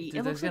furry. Dude,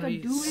 it looks like a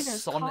dude in a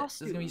Sonic.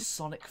 costume. There's gonna be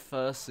Sonic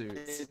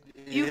fursuits.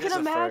 You It can is a furry,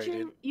 imagine.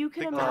 dude. You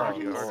can Think about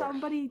imagine it.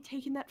 somebody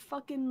taking that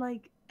fucking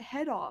like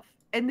head off,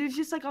 and there's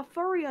just like a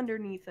furry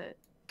underneath it.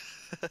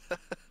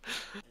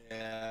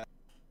 Yeah.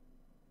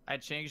 I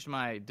changed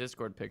my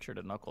Discord picture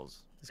to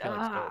Knuckles. This guy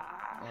looks dope.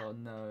 Ah. Oh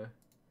no.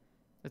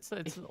 It's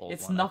an old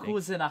It's one, I think.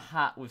 Knuckles in a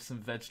hat with some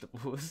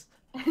vegetables.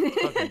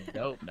 Fucking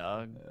dope,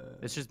 dog.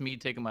 It's just me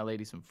taking my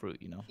lady some fruit,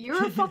 you know.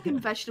 You're a fucking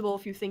vegetable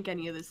if you think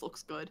any of this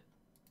looks good.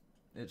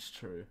 It's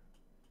true.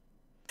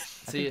 I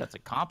See, think that's a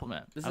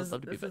compliment. this I would is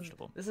love to be this is-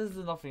 vegetable. This is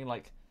nothing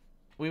like.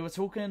 We were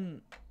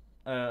talking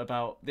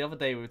about the other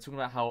day. We were talking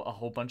about how a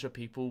whole bunch of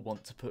people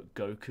want to put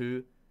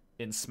Goku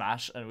in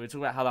Smash, and we were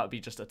talking about how that would be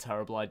just a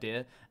terrible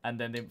idea. And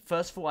then the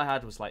first thought I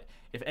had was like,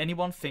 if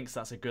anyone thinks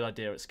that's a good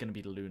idea, it's gonna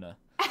be Luna.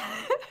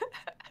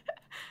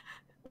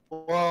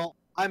 Well,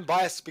 I'm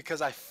biased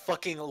because I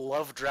fucking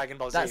love Dragon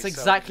Ball Z. That's so,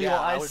 exactly yeah,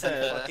 what I would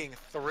said. be fucking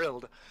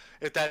thrilled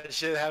if that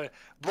shit happened.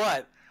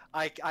 But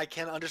I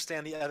can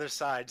understand the other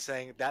side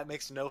saying that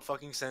makes no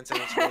fucking sense and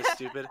it's really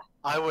stupid.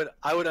 I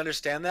would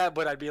understand that,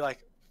 but I'd be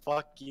like,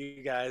 fuck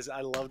you guys. I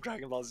love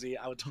Dragon Ball Z.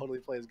 I would totally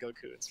play as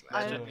Goku in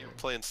Smash. Imagine you're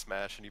playing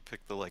Smash and you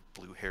pick the like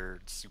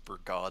blue-haired super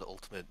god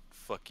ultimate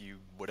fuck you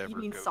whatever. You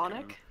mean Goku,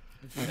 Sonic?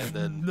 And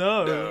then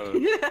No.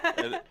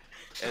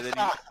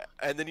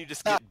 and then you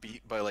just get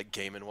beat by like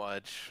Game and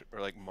Watch or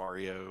like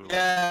Mario. Like,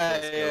 Yeah,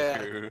 plays yeah.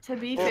 Goku. To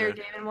be Well, fair,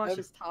 Game and Watch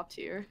is top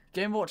tier.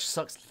 Game Watch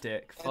sucks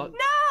dick. Fuck.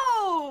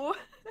 No!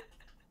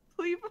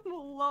 Leave him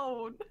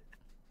alone.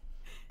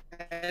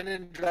 And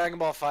in Dragon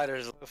Ball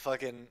Fighters,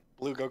 fucking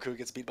Blue Goku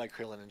gets beat by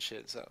Krillin and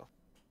shit. So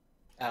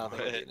I don't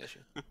think it'd be an issue.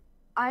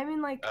 I'm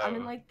in like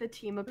Oh. the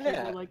team of people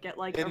Yeah. that get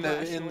like In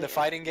irrationally, the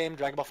fighting game,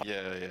 Dragon Ball.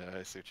 Yeah,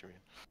 I see what you mean.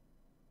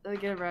 they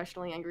get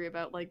irrationally angry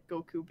about like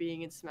Goku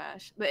being in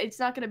Smash. But it's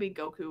not gonna be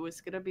Goku.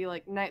 It's gonna be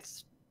like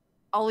next.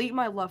 I'll eat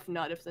my left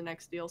nut if the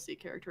next DLC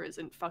character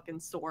isn't fucking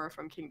Sora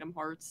from Kingdom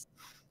Hearts,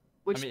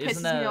 which mean, pisses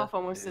isn't me there- off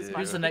almost as Who's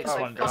much. the next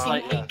because one? I It's fucking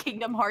like- hate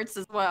Kingdom Hearts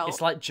as well. It's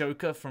like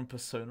Joker from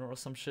Persona or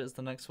some shit is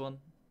the next one.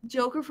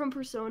 Joker from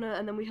Persona,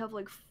 and then we have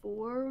like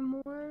 4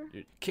 more.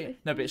 Dude,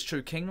 no, but it's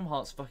true. Kingdom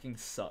Hearts fucking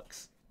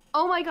sucks.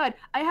 Oh my god,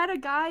 I had a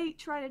guy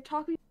try to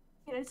talk to me,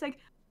 and it's like,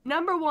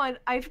 number one,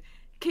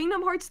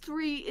 Kingdom Hearts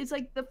 3 is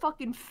like the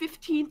fucking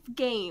 15th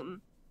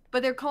game,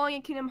 but they're calling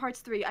it Kingdom Hearts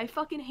 3. I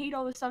fucking hate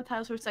all the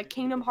subtitles where it's like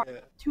Kingdom Hearts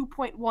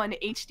 2.1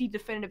 HD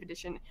Definitive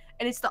Edition,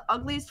 and it's the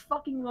ugliest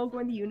fucking logo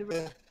in the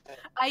universe.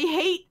 I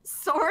hate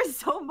Sora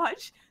so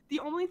much. The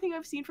only thing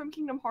I've seen from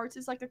Kingdom Hearts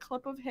is like a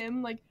clip of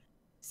him, like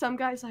some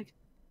guy's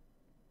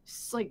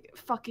like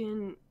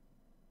fucking,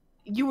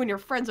 you and your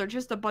friends are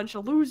just a bunch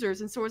of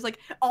losers, and Sora's like,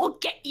 I'll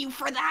get you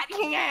for that,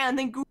 yeah, and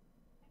then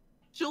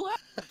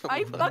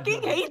I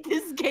fucking hate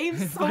this game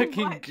so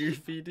Fucking much.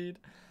 Goofy, dude.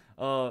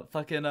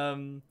 Fucking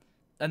and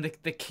the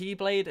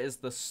Keyblade is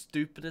the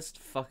stupidest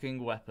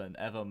fucking weapon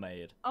ever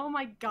made. Oh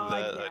my god.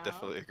 That yeah. I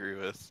definitely agree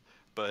with.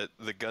 But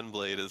the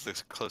Gunblade is a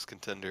close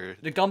contender.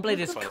 The Gunblade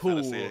is Final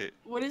cool. Fantasy VIII.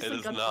 What is It the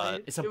is gunblade?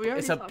 not. It's a Did we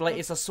already talk about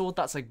it's a sword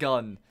that's a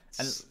gun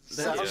and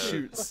that Yeah.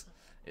 shoots.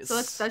 It's, So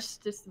that's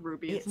just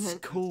Ruby, isn't it's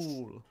it?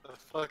 cool. The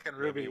fucking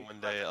Maybe Ruby. one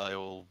day I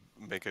will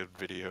make a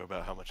video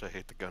about how much I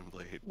hate the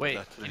Gunblade. Wait,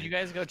 Actually- can you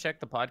guys go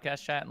check the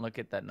podcast chat and look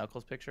at that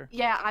Knuckles picture?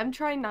 Yeah, I'm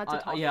trying not to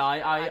talk. Yeah,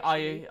 about it,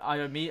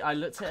 actually. I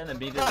looked at it and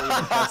immediately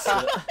impressed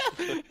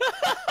it.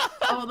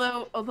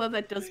 Although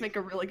that does make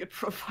a really good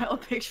profile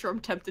picture, I'm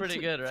tempted Pretty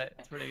to. good, right?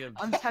 It's pretty good.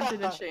 I'm tempted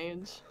to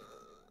change.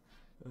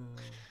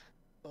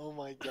 Oh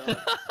my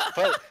god.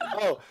 But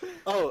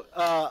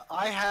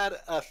I had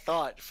a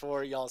thought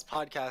for y'all's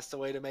podcast, a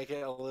way to make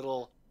it a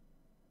little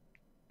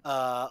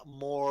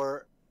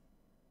more,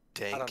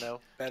 Dank. I don't know,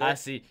 better. I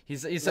see.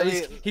 He's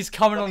Let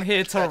coming me on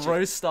here to scratch it.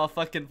 roast our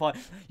fucking pod.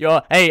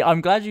 Hey,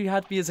 I'm glad you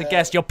had me as a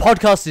guest. Your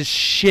podcast is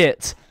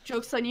shit.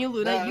 Joke's on you,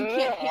 Luna. You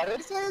can't I hit.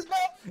 didn't say it's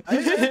bad. I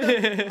didn't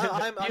say it's bad.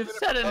 I'm You've gonna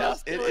said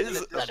enough. propose It to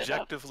is It's not enough.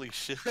 objectively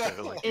shit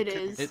though. Like, It you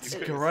couldn't- is. It's you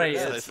couldn't great.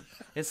 say It's, that.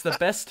 it's the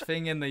best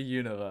thing in the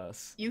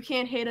universe. You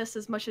can't hate us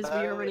as much as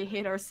we already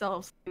hate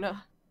ourselves,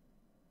 Luna.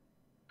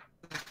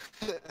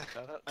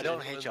 I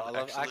don't hate y'all. I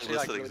love, actually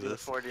like Listen really look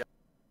exists. forward to y'all.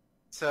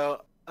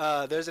 So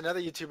there's another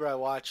YouTuber I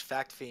watch,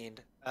 Fact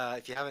Fiend.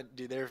 If you haven't,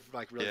 dude, they're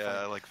like really Yeah, I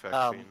funny. like Fact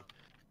Um, Fiend.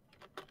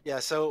 Yeah,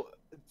 so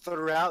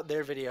throughout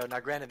their video, now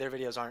granted their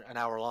videos aren't an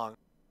hour long,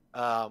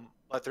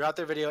 but throughout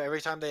their video,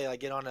 every time they like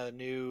get on a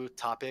new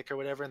topic or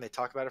whatever and they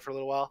talk about it for a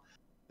little while,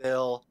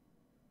 they'll,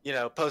 you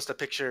know, post a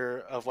picture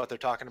of what they're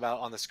talking about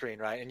on the screen,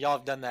 right? And y'all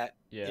have done that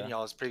Yeah. in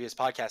y'all's previous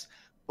podcast.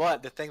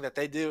 But the thing that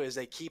they do is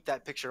they keep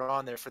that picture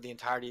on there for the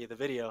entirety of the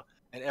video.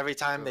 And every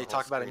time So they the whole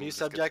talk about a screen new just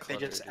gets subject, they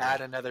just cluttered, yeah.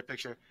 add another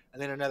picture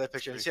and then another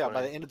picture. And pretty so yeah, by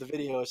funny. the end of the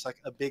video, it's like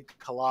a big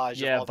collage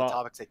Yeah, of all the but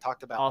topics they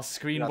talked about. Our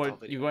screen throughout the whole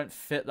won't. video. You won't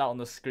fit that on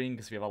the screen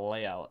because we have a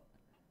layout.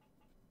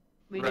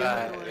 We Right.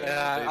 do.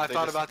 Yeah, They- I they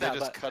thought just- about they that,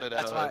 just but cut it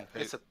that's out why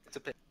and it's a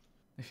pit.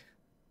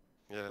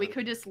 Yeah. We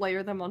could just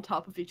layer them on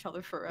top of each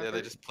other forever. Yeah,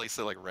 they just place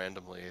it like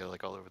randomly,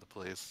 like all over the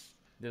place.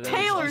 Yeah,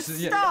 Taylor, this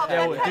is- stop! Yeah,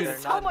 That well, has dude, They're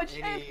so not much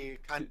any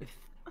kind.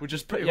 we'll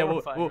just pretty put. Yeah,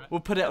 horrifying, right? we'll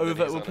put it And then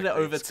over. he's We'll on put a it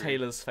green over screen.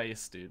 Taylor's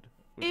face, dude.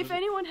 We'll If just-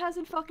 anyone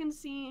hasn't fucking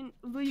seen,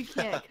 well, you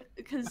can't,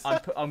 because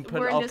I'll we're in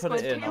put Discord,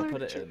 it in. I'll Taylor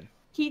put it ch- in.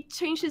 he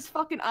changed his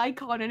fucking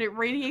icon and it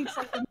radiates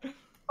like a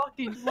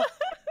fucking.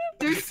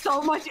 There's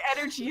so much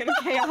energy and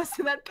chaos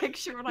in that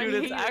picture, and Dude, I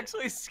it's hate it.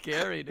 actually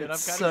scary, dude.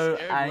 It's I'm kind so of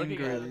scared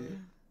looking at angry. it.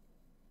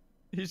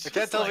 He's I can't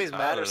just tell if like, he's mad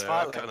or I don't know, I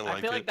smiling. kinda I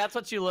like feel it. like that's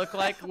what you look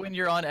like when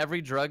you're on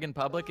every drug in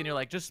public, and you're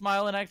like, just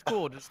smile and act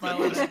cool. Just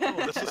smile and act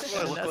cool. This is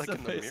what I look That's like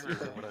in the face mirror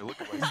you when I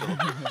look at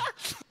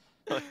myself.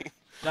 Like,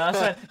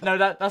 No,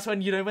 that's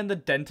when you know when the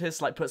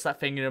dentist like puts that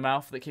thing in your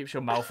mouth that keeps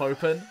your mouth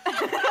open.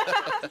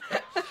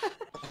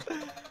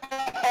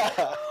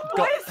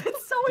 Why is it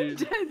so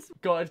Dude. intense?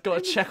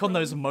 Gotta check on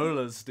those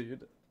molars,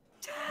 dude.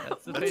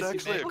 That's, the that's face you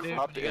actually a make, dude.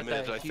 cropped You got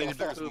image. that I think huge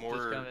there's poop just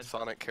more coming.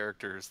 Sonic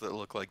characters that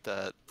look like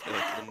that,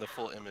 like in the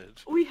full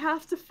image. We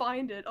have to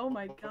find it. Oh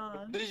my What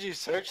god. did you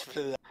search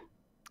for that?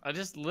 I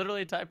just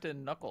literally typed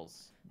in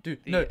Knuckles.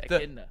 Dude, The no,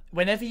 echidna.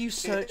 whenever you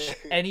search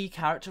any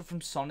character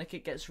from Sonic,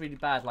 it gets really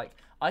bad. Like,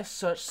 I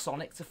searched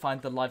Sonic to find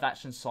the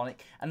live-action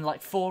Sonic, and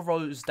like 4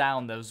 rows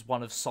down, there was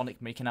one of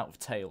Sonic making out with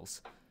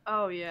Tails.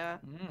 Oh yeah.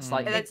 It's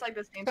like, And it's like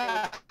the same thing.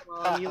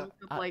 Well, you look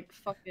up I- like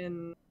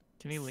fucking.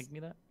 Can you link me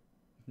that?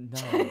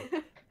 no.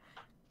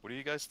 What do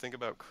you guys think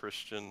about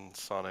Christian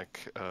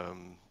Sonic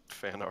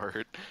fan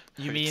art?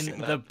 You Have mean seen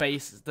the that?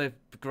 base, the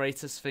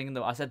greatest thing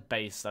that I said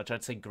base. I tried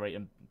to say great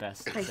and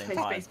best at the Space, same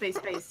time.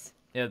 space.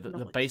 Yeah, the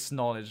Knowledge. base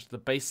knowledge, the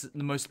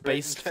most Great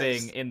based and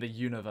thing best. in the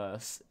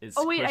universe is.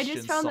 Oh wait, I Christian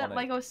just found Sonic. that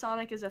Lego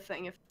Sonic is a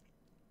thing. If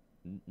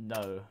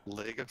No.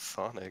 Lego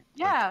Sonic? Like,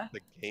 Yeah.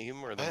 the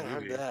game or I the hadn't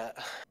heard movie? that.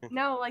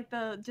 no, like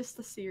just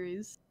the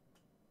series.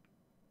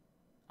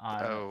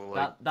 Oh,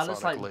 that like looks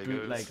Sonic like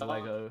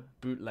Legos.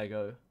 bootleg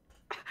Lego.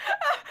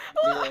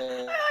 Yeah,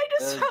 I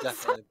just that found is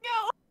something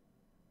else.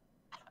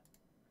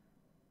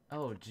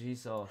 Oh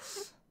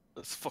Jesus.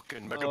 This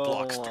fucking Mega Oh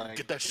Bloks, my dude,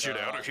 get that shit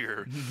out God. of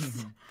here.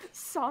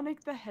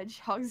 Sonic the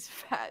Hedgehog's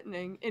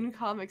fattening in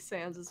Comic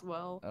Sans as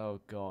well. Oh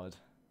God.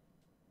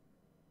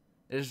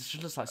 It's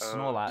just like Uh,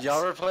 Snorlax.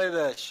 Y'all ever play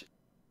the?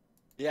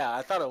 Yeah,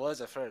 I thought it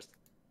was at first.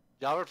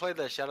 Y'all ever play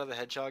the Shadow the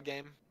Hedgehog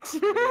game?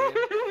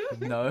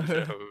 No.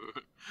 No.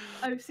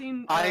 I've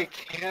seen. I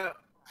can't.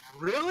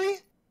 Really?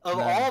 Of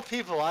No. all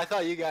people, I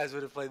thought you guys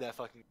would have played that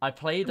fucking. I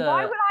played.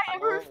 Why would I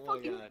ever Oh my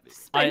fucking God.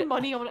 spend I-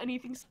 money on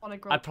anything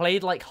Sonic? I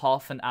played like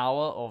half an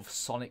hour of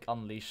Sonic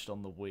Unleashed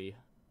on the Wii,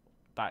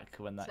 back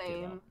when that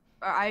came out. Same.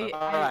 I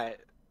All right.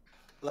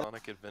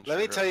 Sonic Adventure. Let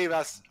me tell you about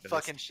Yes.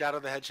 fucking Shadow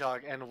the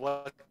Hedgehog and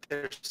what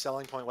their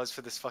selling point was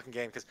for this fucking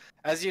game. Because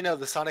as you know,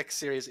 the Sonic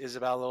series is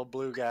about a little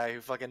blue guy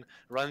who fucking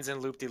runs in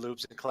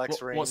loop-de-loops and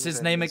collects rings. What's his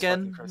and name these fucking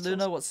again, crystals.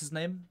 Luna? What's his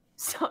name?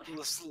 Sonic.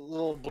 This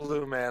little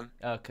blue man.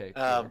 Okay.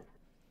 Cool.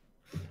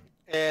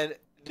 And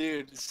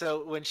dude,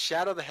 so when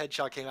Shadow the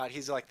Hedgehog came out,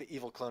 he's like the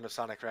evil clone of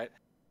Sonic, right?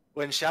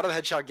 When Shadow the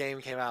Hedgehog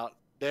game came out,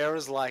 there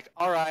was like,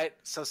 all right,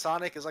 so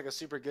Sonic is like a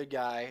super good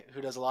guy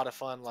who does a lot of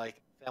fun,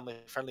 like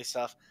family-friendly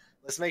stuff.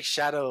 Let's make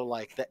Shadow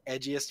like the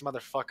edgiest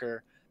motherfucker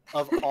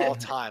of all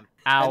time.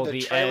 Ow, and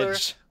the trailer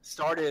edge.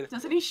 started.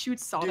 Doesn't he shoot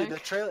Sonic? Dude, the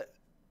trailer.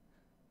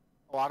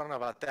 Well, I don't know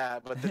about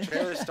that, but the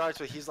trailer starts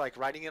with he's like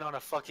riding in on a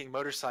fucking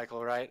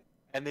motorcycle, right?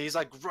 And then he's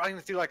like running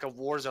through like a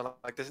war zone,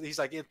 like this. He's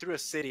like in through a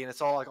city, and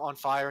it's all like on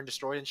fire and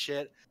destroyed and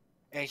shit.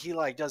 And he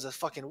like does a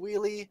fucking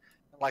wheelie,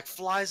 like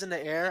flies in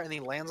the air, and he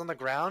lands on the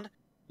ground.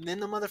 And then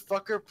the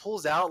motherfucker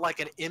pulls out like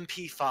an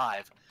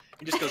MP5.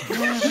 He just goes.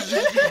 He's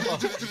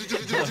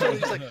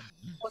like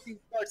fucking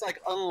starts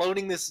like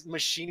unloading this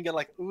machine gun,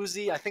 like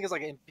Uzi. I think it's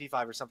like an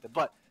MP5 or something,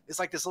 but it's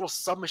like this little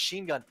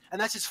submachine gun,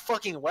 and that's his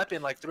fucking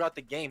weapon. Like throughout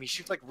the game, he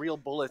shoots like real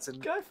bullets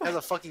and has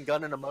a fucking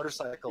gun and a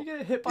motorcycle. You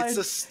get hit by It's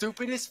the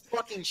stupidest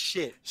fucking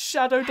shit.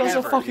 Shadow does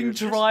ever, a fucking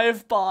dude.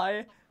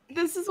 drive-by.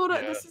 This is what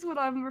Yeah. this is what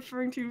I'm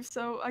referring to.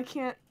 So I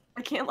can't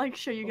like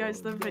show you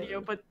guys the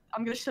video, but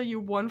I'm gonna show you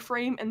one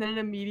frame and then it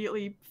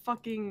immediately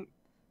fucking.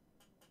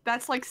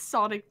 That's like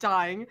Sonic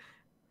dying.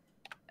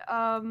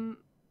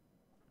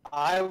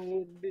 I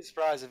wouldn't be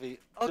surprised if he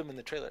put him in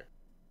the trailer.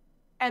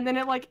 And then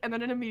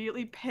it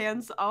immediately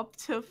pans up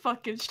to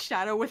fucking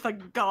Shadow with a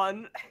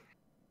gun.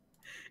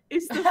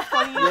 It's the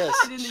funniest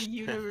Yes. shit in the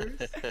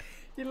universe.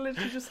 He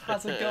literally just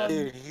has a gun.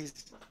 Dude,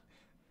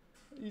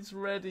 He's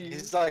ready.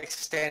 he's like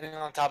standing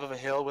on top of a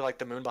hill with like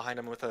the moon behind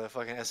him with a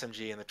fucking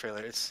SMG in the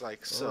trailer. It's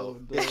like so.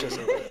 Oh, It's just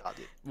no. over the top,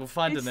 dude. We'll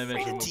find It's an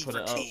image and so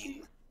we'll put it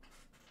up.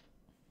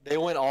 They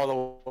went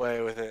all the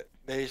way with it.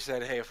 They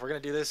said, "Hey, if we're gonna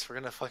do this, we're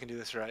gonna fucking do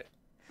this right."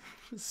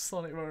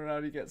 Sonic running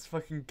around, he gets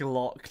fucking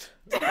glocked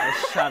by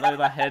Shadow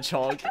the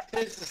Hedgehog.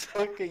 It's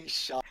fucking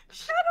shot.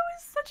 Shadow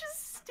is such a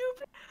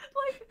stupid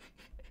like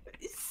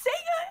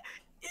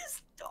Sega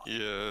is.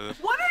 Yeah.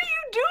 What are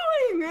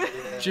you doing?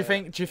 Do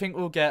you think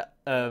we'll get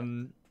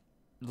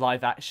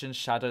live action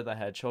Shadow the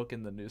Hedgehog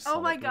in the new Sonic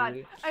Oh my god!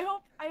 movie? I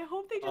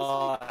hope they just.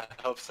 Oh, I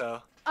hope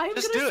so. I'm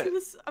just gonna do see it.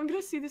 this. I'm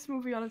gonna see this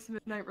movie on its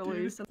midnight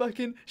release. and-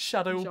 Fucking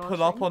Shadow will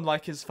pull up Joshing. on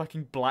like his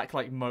fucking black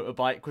like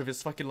motorbike with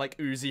his fucking like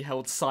Uzi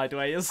held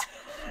sideways.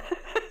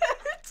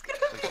 It's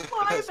gonna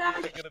fly It's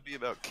back. gonna be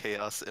about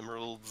Chaos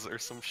Emeralds or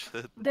some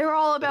shit. They're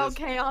all about is-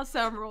 Chaos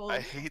Emerald.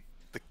 I hate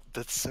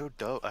that's so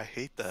dope. I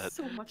hate that.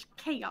 So much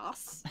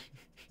chaos.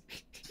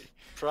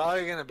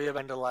 Probably gonna be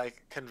able to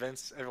like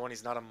convince everyone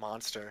he's not a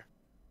monster.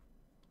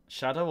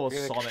 Shadow or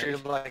You're gonna treat Sonic?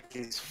 him like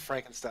he's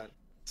Frankenstein.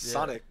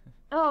 Sonic.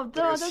 Oh, the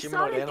Biggest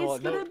humanoid Sonic animal.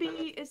 is gonna No. be.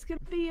 It's gonna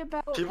be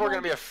about. People are gonna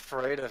like, be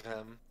afraid of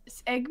him.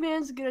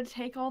 Eggman's gonna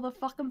take all the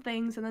fucking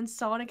things, and then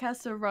Sonic has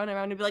to run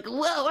around and be like,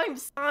 "Whoa, I'm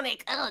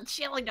Sonic! Oh,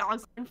 chili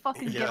dogs!" and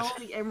fucking get Yeah. all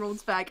the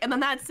emeralds back, and then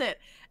that's it.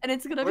 And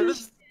it's gonna Where be.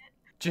 does,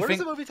 Do you where think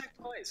does the movie take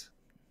place?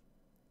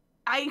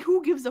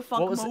 Who gives a fuck,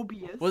 What was it?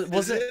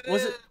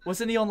 Mobius?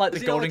 wasn't he on like the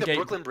Is he on, Golden like, the Gate?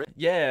 Brooklyn Bridge?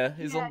 Yeah,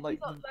 he's Yeah, on like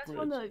the that's bridge.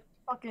 when the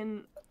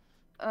fucking.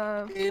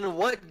 In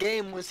what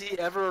game was he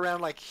ever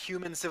around like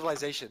human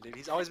civilization, dude?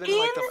 He's always been in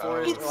like the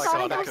forest In or like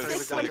Sonic on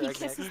 06 Dr. when he Eggman.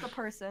 kisses the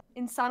person.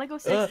 In Sonic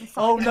 06 and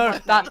Oh Sonic no,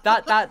 Adventure.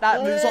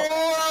 that moves on.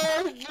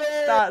 Oh, yeah.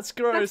 That's That's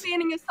gross. the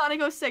ending of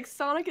Sonic 06.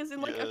 Sonic is in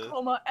like a Yeah.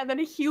 coma, and then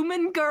a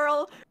human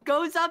girl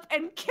goes up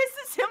and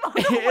kisses him on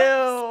the lips.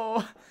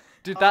 Ew.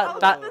 Dude, Oh,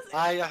 that this-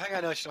 I think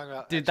I know what you're talking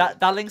about. dude, actually.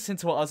 that links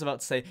into what I was about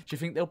to say. Do you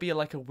think there'll be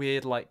like a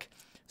weird like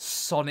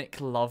Sonic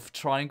love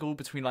triangle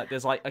between like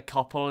there's like a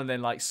couple and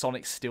then like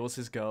Sonic steals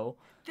his girl?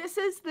 This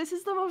is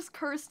the most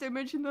cursed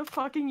image in the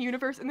fucking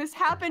universe, and this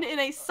happened in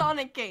a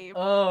Sonic game.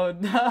 Oh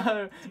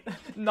no,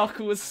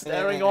 Knuckles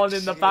staring Yeah, on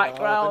in the shit,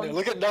 background.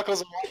 Look at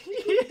Knuckles.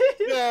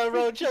 Yeah,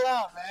 bro, chill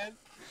out, man.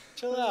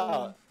 Chill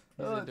out.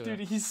 Oh, into dude,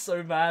 it. he's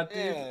so mad, dude.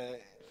 Yeah.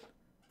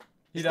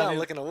 He He's done not his-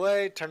 looking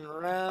away, turning I'm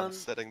around.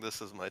 setting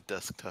this as my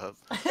desktop.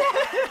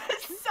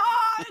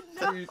 Son!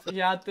 Dude, he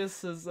had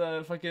this as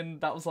fucking.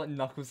 That was like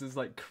Knuckles'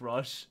 like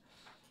crush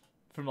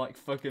from like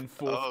fucking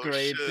fourth Oh,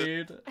 grade,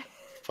 shit. dude.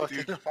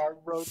 Fucking Dude,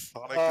 heartbroken.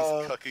 Sonic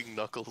is cucking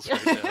Knuckles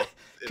right now.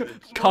 Oh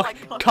my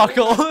God.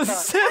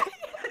 Cuckles.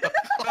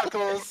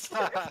 Knuckles.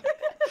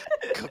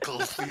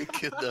 Knuckles the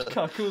echidna.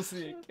 Cuckles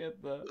the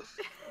echidna.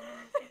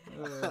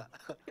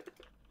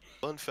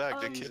 Fun fact: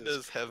 Oh,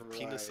 echidnas have Jesus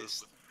penises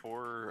Christ. with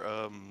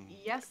 4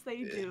 Yes,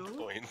 they do.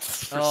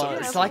 points. For Oh, some Yeah,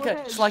 it's reason. like a,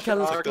 that's it's like a, It's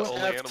like Sharks the only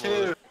have animal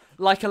two. that-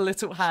 like a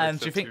little hand.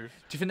 Do so you think? too. Do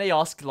you think they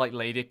ask like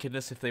lady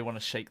echidnas if they want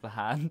to shake the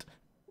hand?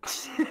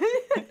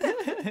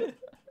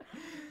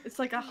 It's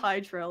like a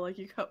Hydra, like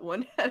you cut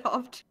one head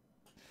off.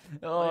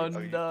 Oh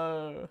Like-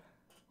 no.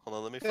 Hold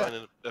Hold on, let me Yeah.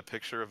 find a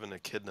picture of an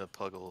echidna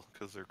puggle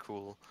because they're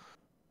cool.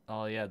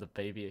 Oh yeah, the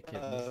baby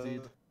echidnas,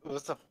 dude.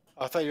 What's up?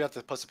 I thought you had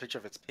to post a picture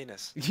of its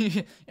penis.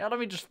 Yeah, let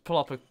me just pull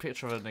up a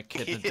picture of an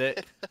echidna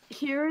dick.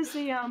 Here is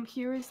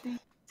the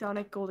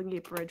Sonic Golden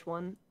Gate Bridge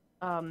one.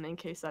 In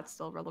case that's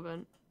still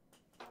relevant.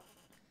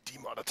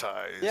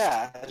 Demonetized.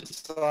 Yeah,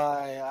 it's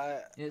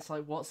like It's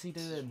like, what's he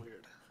this is doing?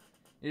 weird.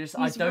 It's,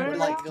 He's I don't running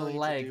like around. the Nothing to do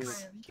legs.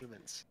 with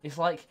humans. It's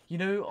like, you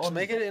know, Just on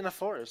make it in a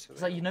forest.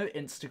 it's like, you know,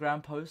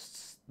 Instagram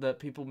posts that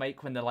people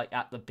make when they're like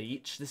at the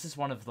beach. This is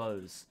one of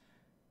those,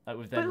 like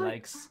with their But, like,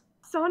 legs.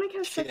 Sonic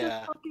has such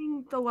Yeah. a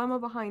fucking dilemma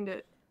behind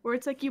it, where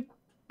it's like you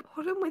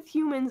put him with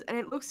humans and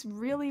it looks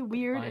really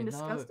weird I and know.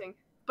 disgusting.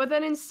 But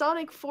then in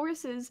Sonic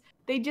Forces,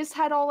 they just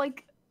had all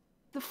like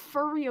the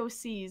furry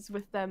OCs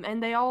with them,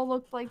 and they all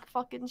looked like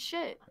fucking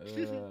shit.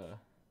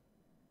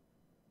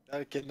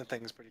 That echidna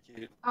thing's pretty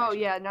cute. Oh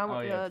actually. yeah, now Oh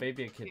yeah,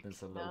 baby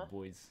echidnas are echidna. little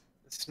boys.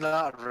 It's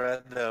not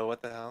red though.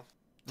 What the hell?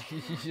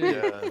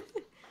 Yeah.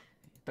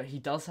 But he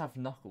does have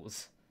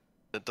knuckles.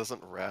 It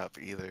doesn't rap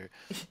either.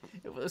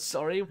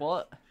 Sorry,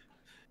 what?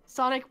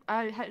 Sonic,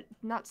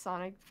 not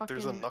Sonic. Fucking.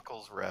 There's a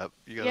Knuckles rap.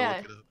 You gotta Yeah.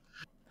 look it up.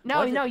 No,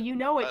 What? no, you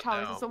know it, Not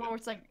Thomas. now, It's the one but- where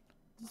it's like,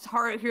 it's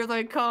hard. Here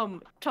they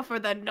come, tougher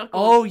than Knuckles.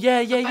 Oh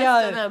yeah, The best of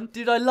yeah. them.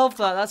 Dude, I love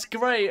that. That's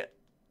great.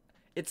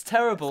 It's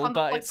terrible, Sounds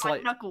but it's my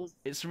like Knuckles.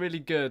 it's really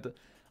good.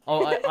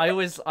 Oh, I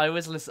always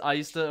listen. I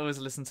used to always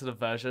listen to the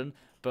version,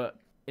 but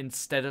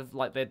instead of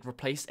like they'd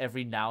replace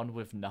every noun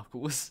with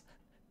knuckles.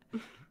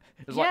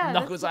 It was Yeah, like that's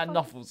knuckles the and fun-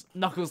 knuckles,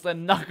 knuckles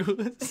then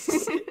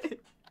knuckles.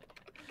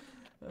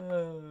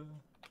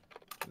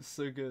 It's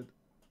so good.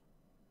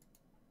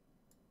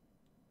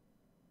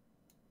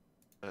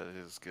 That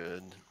is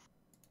good.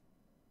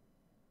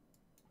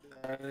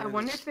 I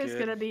wonder if there's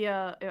gonna be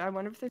a. I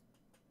wonder if there's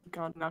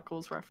a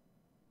Knuckles reference.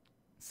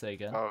 Say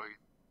again. Oh,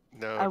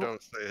 no, I w-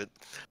 don't say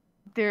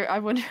it. I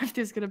wonder if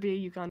there's gonna be a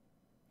Yukon.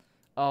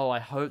 Oh, I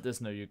hope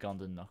there's no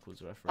Ugandan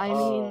knuckles reference. I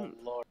Oh mean-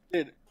 Lord,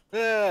 dude.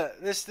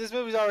 This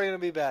movie's already gonna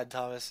be bad,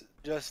 Thomas.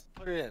 Just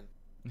put it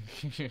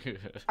in.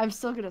 I'm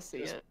still gonna see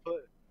Just it.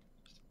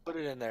 put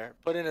it in there.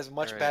 Put in as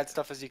much Alright. bad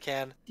stuff as you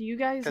can, Do you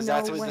guys because know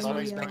that's what when this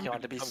movie's the, making you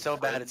on to be Become so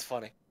bad friends. it's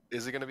funny.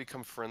 Is he gonna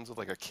become friends with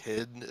like a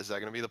kid? Is that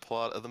gonna be the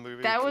plot of the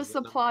movie? That 'Cause was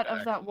the then plot it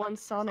of that actually one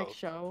makes Sonic sense.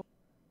 show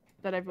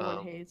that everyone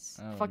Oh. hates.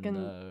 Oh, Fucking.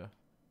 no.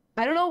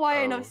 I don't know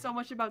why I know Oh. so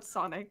much about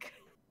Sonic.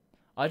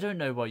 I don't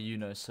know why you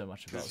know so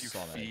much about Because you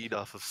Sonic. feed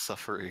off of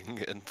suffering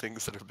and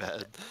things that are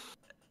bad.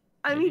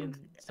 I Maybe mean, in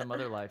some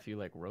other life you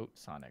like wrote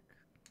Sonic.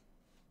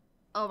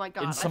 oh my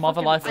god. In I some other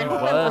fucking- life I you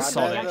hope were I wrote that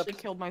Sonic. I actually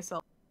killed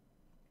myself.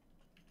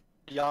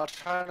 Y'all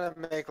trying to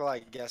make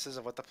like guesses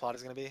of what the plot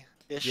is gonna be?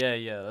 Ish. Yeah,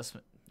 yeah.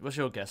 What's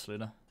your guess,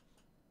 Luna?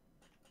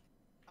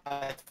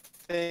 I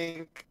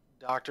think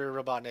Dr.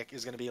 Robotnik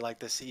is gonna be like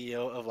the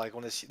CEO of like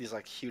one of these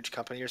like huge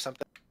company or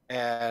something,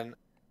 and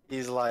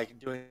he's like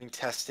doing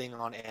testing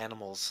on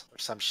animals or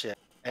some shit.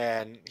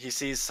 And he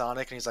sees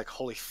Sonic and he's like,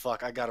 "Holy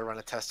fuck, I gotta run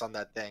a test on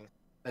that thing."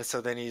 And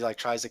so then he like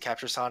tries to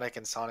capture Sonic,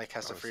 and Sonic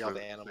has to Oh, free so all the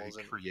they animals.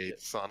 And create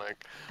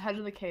Sonic. How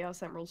do the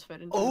Chaos Emeralds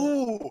fit into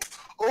it?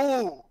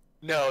 oh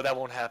no, that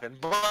won't happen.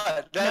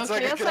 But that's no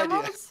like a Chaos good idea.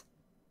 Emeralds?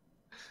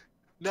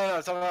 No,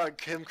 it's talking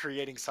about him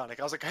creating Sonic.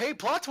 I was like, "Hey,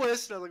 plot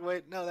twist!" And I was like,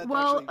 "Wait, no, that's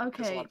Well, actually pisses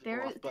a okay. lot of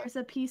people off, but- There's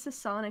a piece of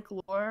Sonic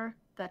lore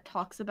that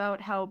talks about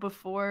how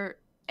before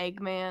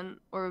Eggman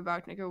or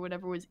Robotnik or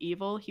whatever was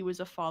evil, he was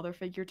a father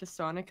figure to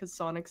Sonic because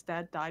Sonic's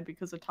dad died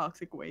because of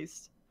toxic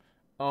waste.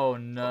 Oh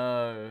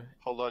no.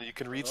 Hold on, you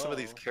can read some of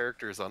these Oh.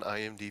 characters on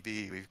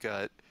IMDb. We've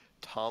got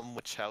Tom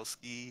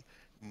Wachowski,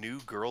 New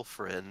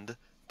Girlfriend,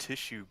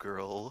 Tissue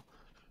Girl,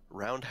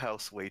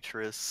 Roundhouse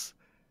Waitress,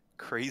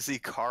 Crazy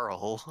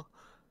Carl,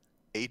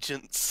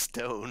 Agent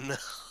Stone,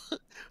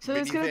 So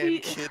there's gonna Minivan be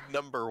Kid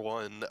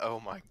 #1. Oh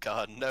my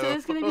god, no. so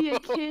there's gonna be a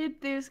kid.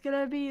 There's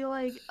gonna be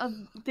like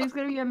there's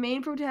gonna be a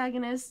main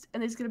protagonist,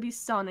 and there's gonna be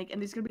Sonic,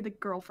 and there's gonna be the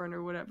girlfriend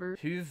or whatever.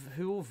 Who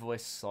will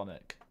voice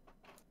Sonic?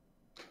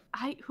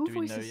 Who Do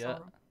we know voices yet?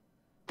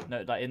 Sonic?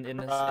 No, like in this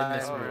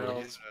Ryan Oh, movie.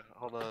 Reynolds.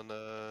 hold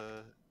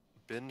on,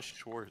 Ben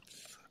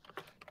Schwartz.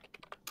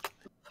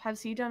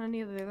 Has he done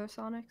any of the other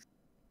Sonics?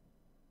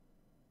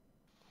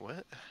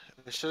 What?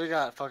 They should have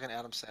got fucking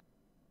Adam Sandler.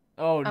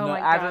 Oh no, my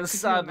Adam God, could you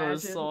Sandler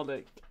as imagine?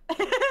 Sonic.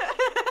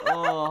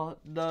 Oh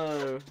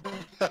no.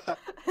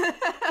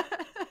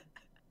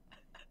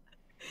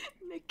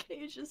 Nick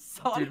Cage is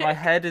Sonic. Dude, my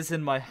head is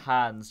in my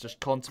hands just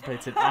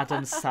contemplating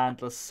Adam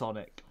Sandler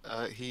Sonic.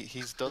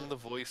 He's done the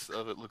voice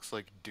of, it looks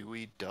like,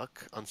 Dewey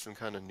Duck on some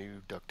kind of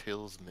new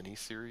DuckTales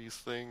miniseries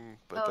thing,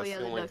 but Oh, that's yeah,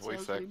 the the only DuckTales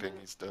voice acting reboot.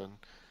 he's done.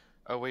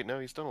 Oh wait, no,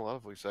 he's done a lot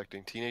of voice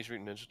acting. Teenage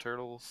Mutant Ninja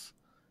Turtles.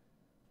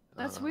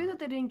 That's uh, weird that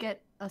they didn't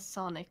get a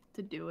Sonic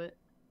to do it.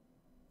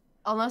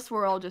 Unless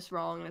we're all just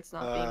wrong and it's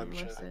not I'm being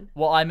sure. listed.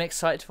 What I'm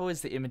excited for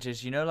is the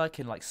images. You know, like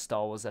in like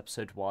Star Wars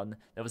Episode 1,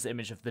 there was the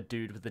image of the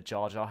dude with the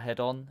Jar Jar head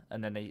on,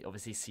 and then they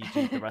obviously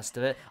CG'd the rest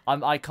of it.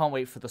 I can't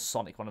wait for the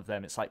Sonic one of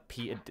them. It's like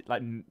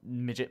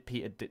midget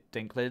Peter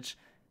Dinklage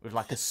with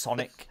like a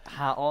Sonic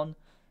hat on.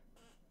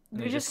 And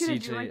They're they just just gonna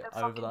CG do like the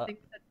over fucking that. thing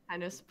with the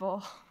tennis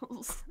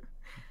balls.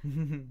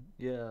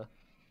 Yeah.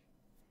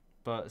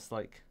 but it's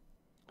like,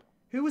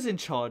 who was in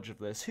charge of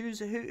this?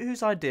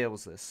 Whose idea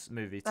was this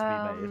movie to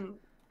be made?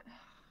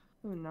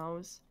 Who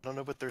knows? I don't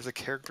know, but there's a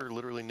character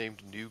literally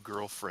named New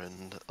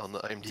Girlfriend on the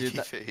IMDb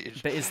Dude,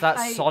 page. But is that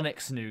I-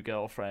 Sonic's new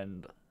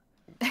girlfriend?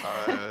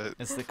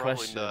 It's the Probably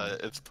question. not.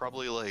 It's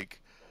probably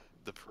like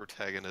the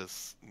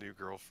protagonist's new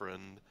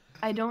girlfriend.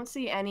 I don't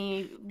see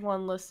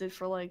anyone listed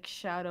for like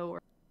Shadow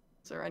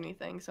or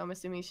anything, so I'm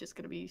assuming it's just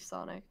gonna be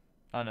Sonic.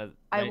 I don't know.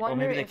 I Or wonder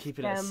maybe they're if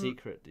keeping it a them-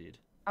 secret, dude.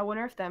 I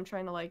wonder if them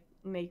trying to like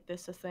make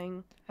this a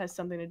thing has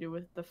something to do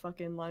with the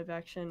fucking live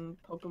action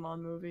Pokemon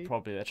movie.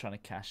 Probably they're trying to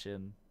cash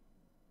in.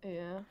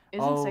 Yeah.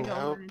 Isn't Oh. Sega I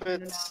hope already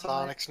doing it's it now,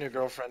 anyway? Sonic's new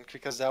girlfriend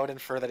because that would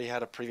infer that he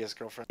had a previous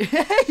girlfriend.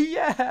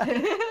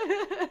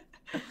 Yeah.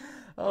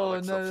 Oh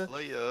Alex, no. I'll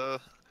play ya.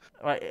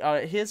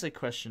 Alright, here's a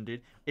question,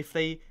 dude. If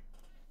they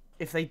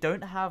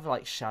don't have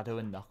like Shadow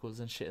and Knuckles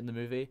and shit in the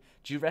movie,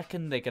 do you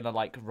reckon they're gonna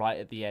like right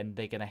at the end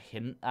they're gonna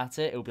hint at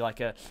it? It'll be like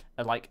a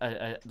like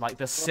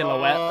the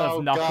silhouette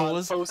of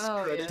Knuckles.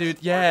 Post-credits Dude,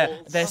 yeah,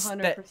 Marvels. they're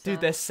 100%.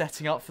 they're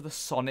setting up for the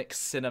Sonic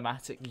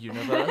cinematic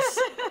universe.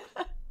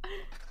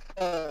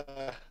 Uh,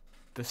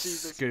 The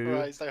Jesus Scoo.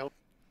 Christ, I hope.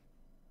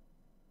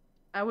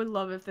 I would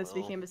love if this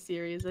Well. became a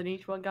series and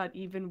each one got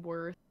even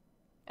worse.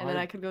 And then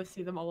I could go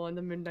see them all on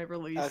the midnight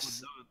release.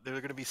 That's-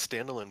 They're gonna be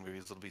standalone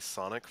movies. It'll be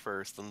Sonic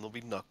first, then there'll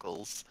be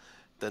Knuckles,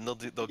 then they'll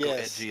go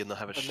Yes. edgy and they'll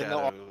have a And then they'll-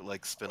 Shadow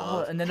like spin Oh,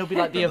 off. and then it'll be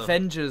like the Then they'll-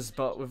 Avengers,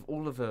 but with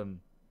all of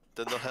them.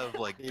 Then they'll have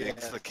like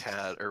Biggs the Yes.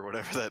 cat or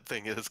whatever that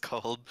thing is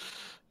called,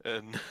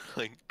 and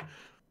like,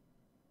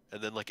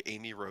 and then like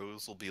Amy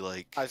Rose will be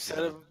like I've said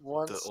you it know,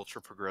 once. the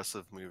ultra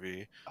progressive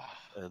movie,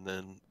 and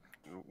then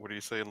what are you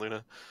saying,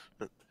 Luna?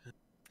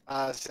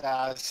 I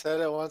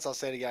said it once. I'll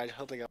say it again. I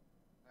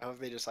hope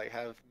they just like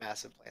have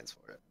massive plans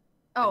for it.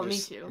 Oh, And me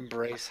just too.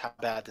 Embrace how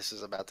bad this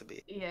is about to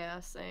be. Yeah,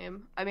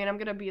 same. I mean, I'm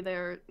gonna be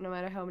there no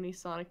matter how many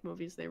Sonic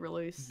movies they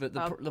release. But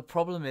the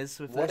problem is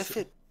with What this. if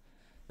it?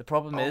 The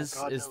problem Oh, is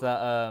God, no.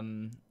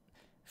 that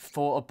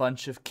for a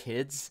bunch of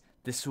kids,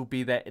 this will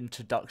be their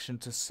introduction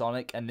to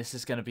Sonic, and this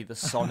is going to be the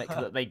Sonic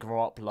that they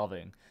grow up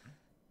loving.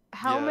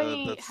 How Yeah,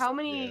 many? that's- How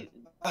many?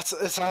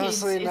 It's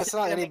honestly is that's it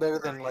not gonna any make better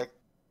for than it? like.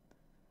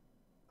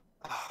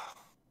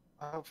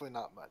 Hopefully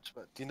not much,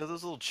 but Do you know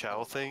those little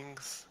Chow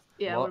things?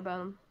 Yeah. What? What about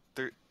them?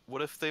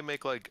 What if they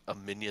make like a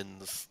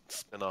Minions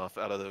spin-off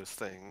out of those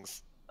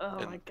things Oh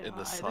in, my god. in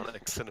the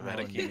Sonic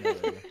cinematic no.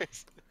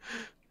 universe?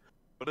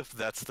 What if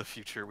that's the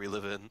future we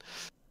live in?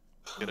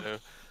 You know?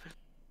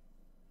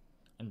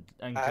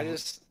 And I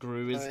just-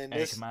 Gru is I mean,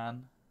 this-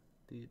 Eggman,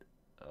 dude.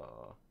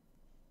 Oh.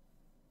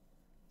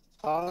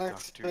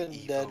 Sonic's Dr. been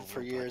Evo dead for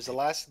Robot years. The Baby.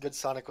 last good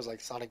Sonic was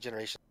like Sonic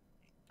Generation.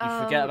 You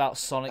forget Um, about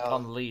Sonic no.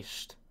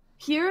 Unleashed.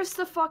 Here's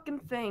the fucking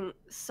thing.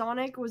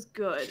 Sonic was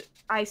good.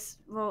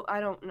 Well, I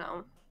don't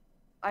know.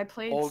 I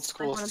played Old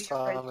school one of the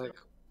Sonic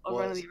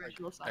one of was, the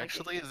original Sonic.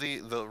 Actually,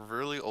 the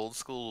really old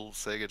school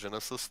Sega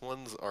Genesis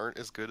ones aren't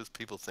as good as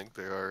people think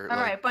they are. All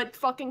like, right, but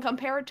fucking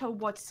compare it to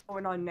what's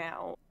going on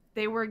now.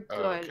 They were good,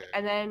 Oh, okay.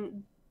 and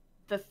then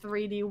the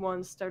 3D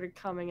ones started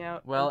coming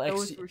out. Well, and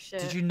those were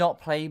shit. did you not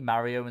play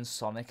Mario and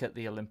Sonic at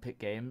the Olympic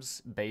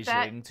Games,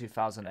 Beijing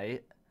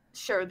 2008?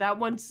 Sure, that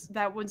one's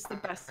the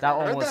best. That I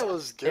one heard was- that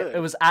was good. It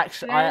was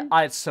actually Then-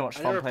 I had so much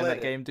I fun never playing that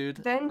played it. game, dude.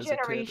 Then as a kid.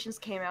 Generations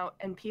came out,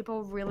 and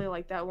people really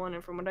liked that one.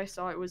 And from what I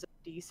saw, it was a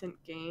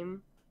decent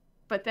game.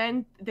 But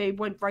then they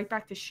went right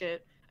back to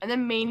shit. And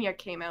then Mania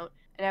came out,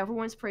 and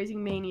everyone's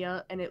praising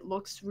Mania, and it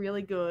looks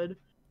really good.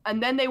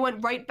 And then they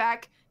went right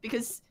back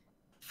because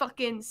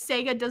fucking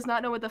Sega does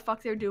not know what the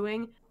fuck they're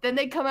doing. Then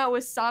they come out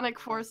with Sonic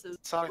Forces,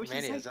 Sonic which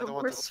Mania, is like is that the the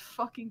one worst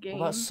fucking game.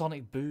 What about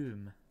Sonic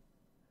Boom?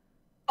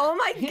 Oh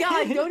my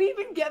god! Don't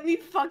even get me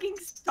fucking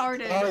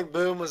started. Sonic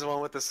Boom was the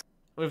one with the.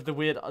 With the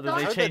weird, I they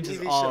heard that changed his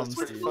TV show's arms,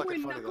 pretty dude. fucking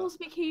when funny, though. Knuckles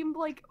became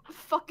like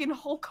fucking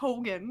Hulk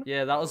Hogan.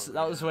 Yeah, that was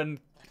Oh, when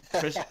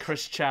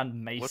Chris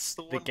Chan What's maced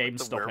the the one with the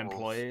GameStop werewolf?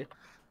 employee.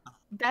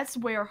 That's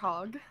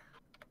Werehog.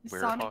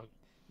 Sonic Werehog.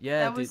 Yeah,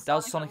 That dude, was that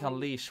was Sonic Sonic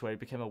Unleashed where he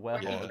became a where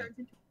he werewolf. turns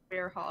into a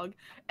Werehog.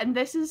 And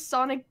this is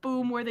Sonic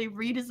Boom where they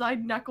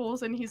redesigned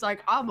Knuckles and he's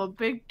like, I'm a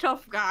big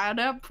tough guy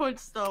that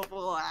puts stuff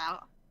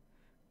out.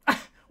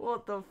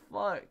 What the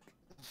fuck?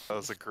 That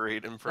was a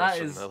great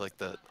impression. is- I like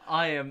that.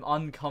 I am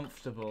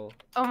uncomfortable.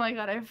 Oh my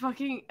god, I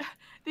fucking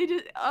they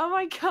just oh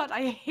my god,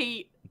 I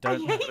hate Don't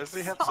hate Why does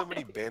he have so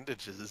many Sonic.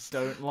 bandages?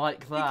 don't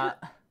like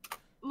that.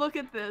 Look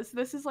at this.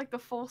 This is like the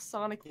full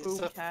Sonic Boom He's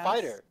a cast.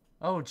 fighter.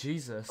 Oh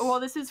Jesus. Well,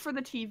 this is for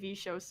the TV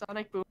show.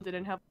 Sonic Boom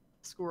didn't have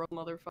squirrel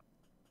motherfucker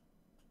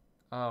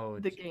Oh,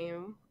 the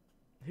game.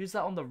 who's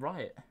that on the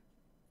right?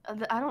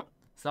 I don't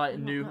It's like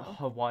don't new know.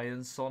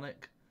 Hawaiian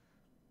Sonic.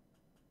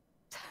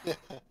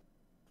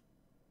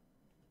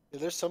 Yeah,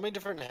 there's so many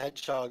different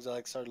hedgehogs. I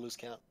like started to lose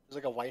count. There's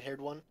like a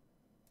white-haired one.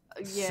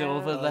 yeah.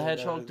 Silver the Oh,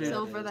 Hedgehog, no, dude.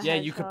 Silver the Yeah,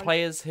 you could Hedgehog.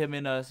 play as him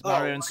in Oh,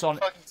 Mario and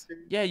Sonic. fucking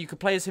serious? Yeah, you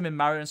could play as him in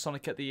Mario and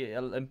Sonic at the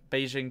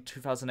Beijing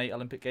 2008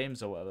 Olympic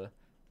Games or whatever.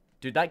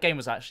 Dude, that game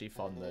was actually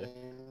fun though.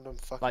 I'm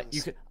fucking Like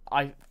you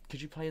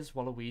could you play as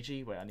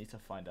Waluigi? Wait, I need to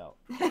find out.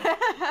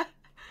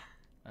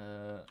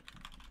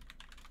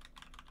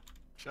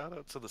 Shout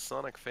out to the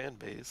Sonic fan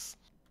base.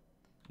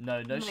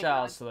 No, no Oh my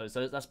shout-outs to those.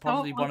 That's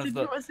probably one of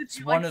the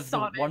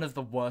one of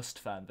the worst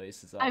fan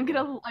bases out I'm there.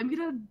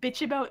 gonna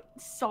bitch about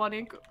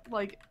Sonic.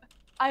 Like,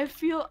 I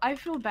feel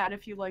bad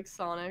if you like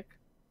Sonic,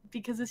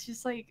 because it's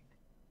just like,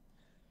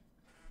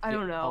 I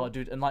don't know. Oh,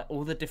 dude, and like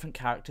all the different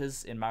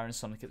characters in Mario and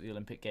Sonic at the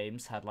Olympic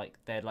Games had like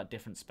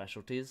different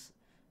specialties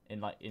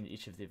in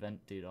each of the event.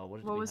 Dude, oh, what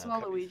did What we was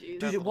have? Waluigi's?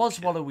 Dude, it was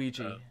Waluigi.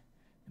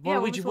 Yeah,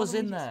 what Waluigi was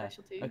in Waluigi's there.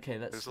 specialty? Okay,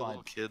 that's There's a fine.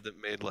 little kid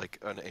that made like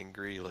an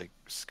angry, like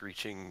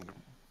screeching,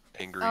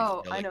 angry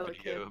Oh, I like, know the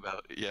video kid.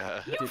 about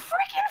yeah. You Dude.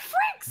 freaking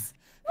freaks!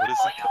 What is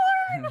What it?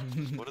 will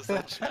you learn? What is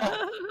that? shit? And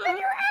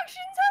your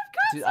actions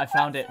have Dude, I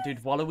found it.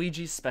 consequences! Dude,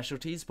 Waluigi's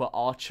specialties were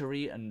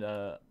archery and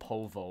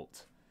pole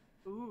vault.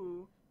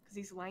 Ooh, because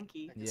he's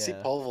lanky. See,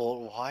 Yeah. pole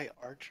vault. Why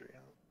archery?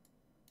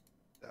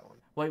 That one.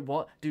 Wait,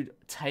 what? Dude,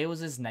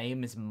 Tails'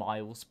 name is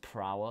Miles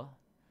Prower.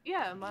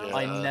 Yeah, Miles.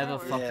 I Yeah. never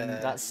Power. fucking. Yeah.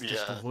 That's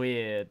just Yeah.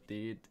 weird,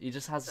 dude. He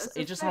just has. That's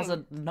He the just has a.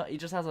 thing. He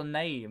just has a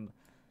name.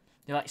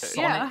 You're like Yeah.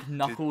 Sonic,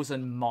 Knuckles,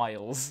 and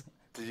Miles.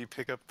 Did you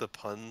pick up the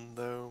pun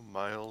though?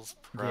 Miles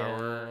per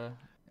hour.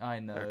 Yeah, I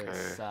know. It's Okay.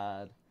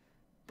 sad.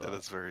 That But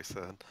is very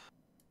sad.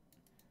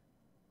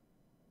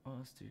 what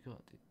else do you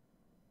got, dude?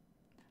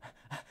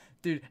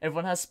 Dude,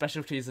 everyone has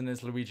specialties and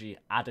is Luigi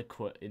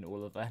adequate in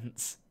all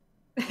events.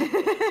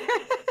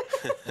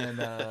 And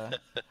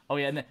oh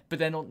yeah, but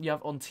then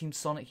on Team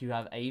Sonic you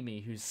have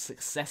Amy, who's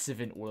successive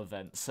in all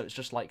events. So it's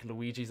just like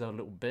Luigi's a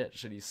little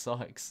bitch and he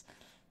sucks.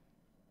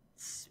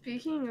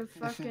 Speaking of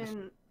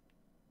fucking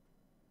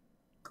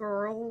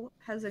girl,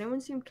 has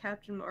anyone seen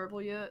Captain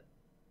Marvel yet?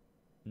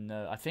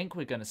 No, I think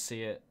we're gonna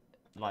see it.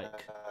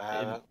 Like,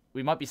 Uh,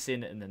 we might be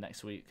seeing it in the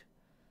next week.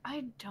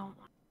 I don't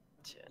want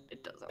to.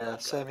 It doesn't yeah,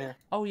 look same good. here.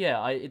 Oh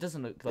yeah, it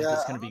doesn't look like Yeah,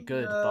 it's gonna be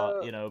good,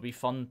 but you know, it'll be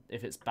fun.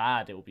 If it's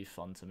bad, it will be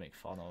fun to make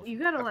fun of. You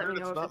gotta I let heard me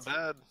know it's if not it's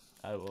bad.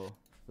 I will.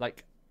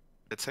 Like,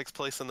 It takes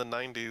place in the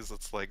 90s.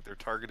 It's like they're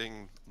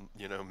targeting,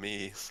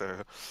 me.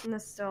 So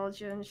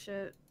nostalgia and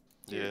shit.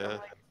 Dude, yeah.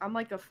 I'm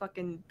like a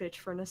fucking bitch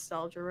for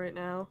nostalgia right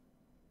now,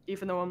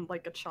 even though I'm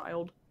like a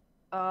child.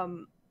 Yeah,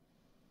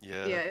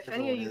 if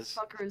any of everyone you is.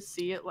 fuckers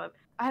see it,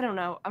 I don't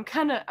know. I'm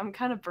kind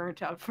of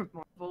burnt out from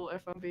Marvel,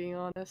 if I'm being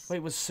honest.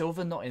 wait, was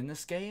Silver not in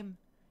this game?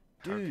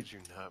 How Dude, could you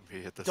not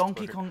be at this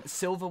Donkey point? Kong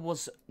Silver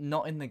was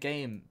not in the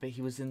game, but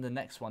he was in the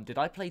next one. Did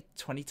I play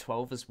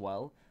 2012 as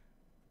well?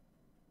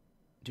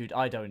 Dude,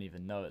 I don't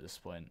even know at this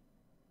point.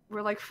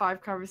 We're like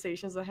 5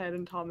 conversations ahead,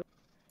 and Thomas.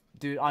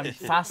 Dude, I'm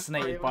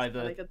fascinated was by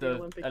like the at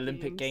the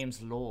Olympic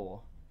Games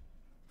lore.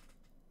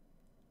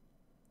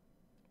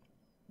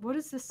 What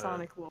is the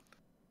Sonic lore?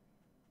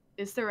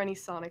 Is there any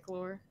Sonic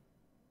lore?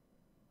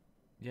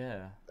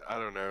 Yeah. I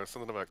don't know,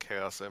 something about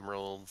Chaos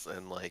Emeralds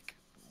and like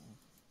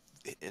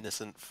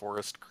innocent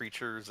forest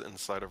creatures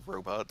inside of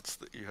robots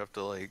that you have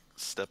to like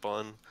step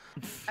on.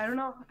 I don't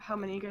know how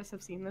many of you guys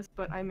have seen this,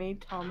 but I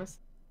made Thomas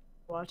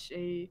watch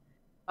a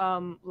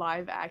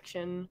live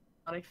action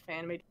Sonic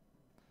fan made.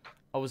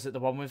 Oh, was it the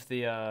one with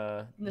the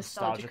Nostalgia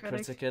nostalgia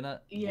Critic? critic in it?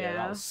 that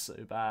Yeah. was so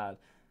bad.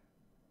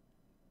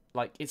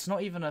 Like, it's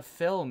not even a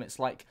film. It's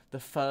like the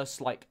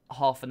first like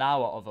half an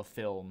hour of a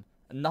film,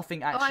 and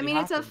nothing actually. Oh, I mean,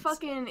 happens.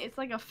 it's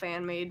like a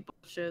fan made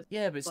bullshit.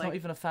 Yeah, but it's not like-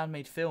 even a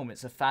fan-made film.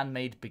 It's a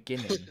fan-made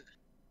beginning.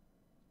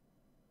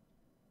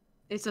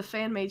 It's a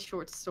fan made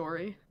short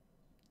story.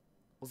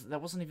 There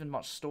wasn't even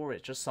much story.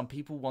 It's just some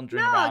people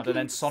wandering No, around, and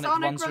then Sonic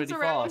runs really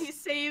around,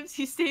 fast.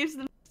 He saves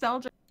the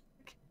nostalgia.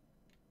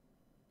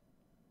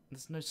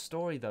 There's no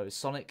story though.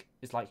 Sonic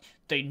is like,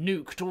 they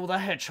nuked all the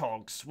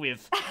hedgehogs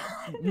with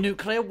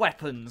nuclear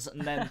weapons,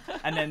 and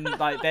then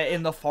like they're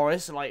in the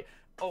forest and like,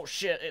 oh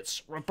shit,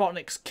 it's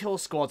Robotnik's kill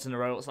squads in a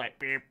row. It's like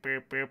beep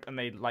beep beep, and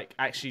they like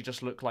actually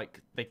just look like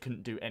they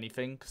couldn't do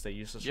anything because they're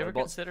useless Did you ever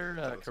robots. consider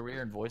a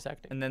career in voice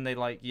acting? And then they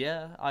like,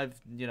 yeah, I'm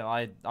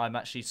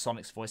actually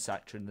Sonic's voice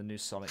actor in the new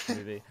Sonic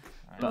movie.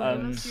 But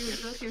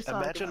That's your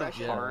Sonic Imagine a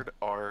impression. hard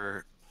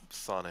R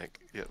Sonic.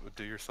 Yeah,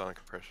 do your Sonic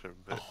impression.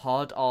 a But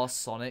hard R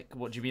Sonic.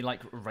 What do you mean,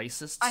 like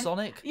racist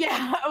Sonic?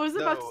 Yeah, I was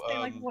about No, to say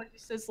like what he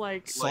says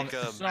like. like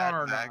a Sonic-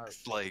 Mad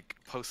Max, like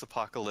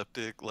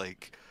post-apocalyptic,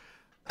 like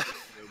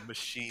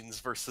machines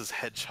versus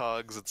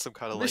hedgehogs and some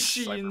kind of like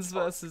Machines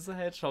cyberpunk. versus the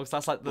hedgehogs.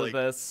 That's like the, Like-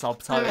 the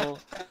subtitle.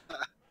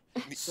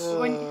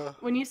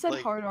 When you said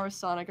like- hard R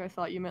Sonic, I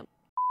thought you meant.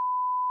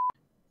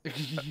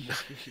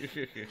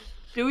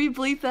 Do we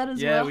bleep that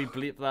as Yeah, well? we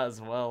bleep that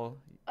as well.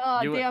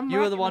 Oh, you were, damn, you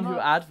were the marking one them who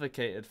up.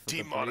 advocated for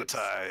the bleeps.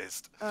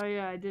 Demonetized. Oh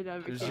yeah, I did It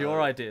advocate. was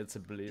your idea to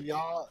bleep.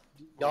 Y'all,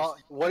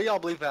 what do y'all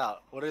bleep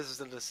out? What is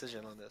the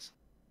decision on this?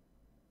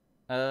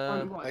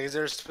 On what? Like, is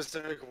there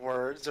specific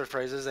words or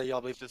phrases that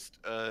y'all bleep? Just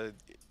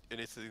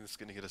anything that's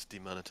gonna get us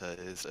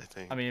demonetized, I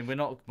think. I mean, we're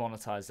not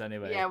monetized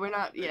anyway. Yeah, we're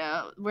not.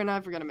 Yeah, we're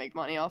never gonna make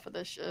money off of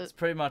this It's shit.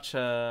 pretty much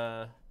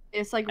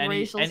It's like any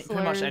racial slurs.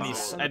 pretty much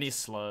and- any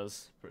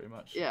slurs, pretty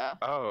much. Yeah.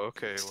 Oh,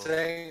 okay.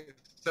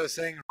 Well,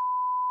 Saying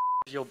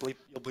you'll bleep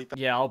out.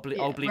 Yeah, I'll bleep.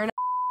 Yeah, I'll we're bleep.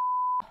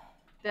 not-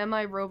 Then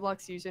my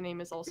Roblox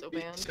username is also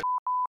banned.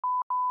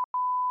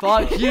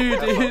 Fuck you,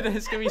 dude.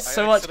 There's gonna be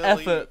so much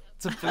accidentally- effort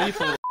to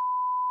bleep all.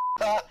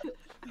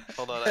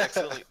 Hold on, I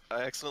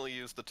accidentally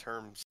used the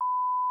terms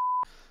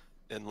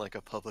in like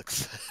a public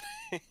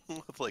setting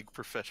with like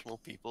professional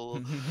people,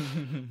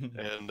 and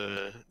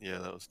yeah,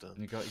 that was dumb.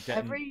 You got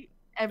getting.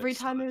 Every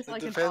time there's It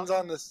like depends an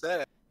on the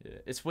set. Yeah,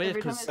 it's weird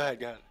every time because Go ahead,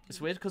 go ahead.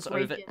 it's weird because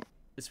break over in.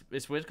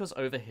 it's weird because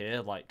over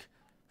here like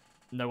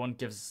no one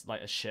gives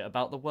like a shit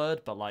about the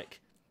word, but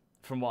like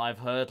from what I've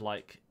heard,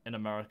 like in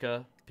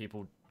America,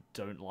 people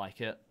don't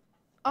like it.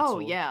 Oh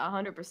all. yeah,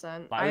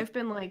 100%. Like, I've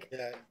been like,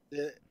 Yeah,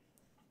 it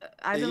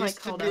I've been like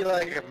used to called be out.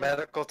 like a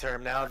medical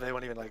term. Now they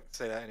won't even like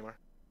say that anymore.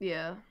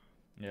 Yeah.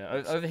 Yeah,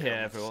 It's over here,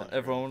 common everyone sense,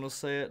 everyone will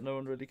say it. No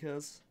one really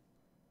cares,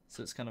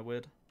 so it's kind of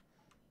weird.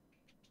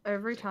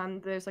 Every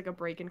time there's like a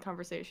break in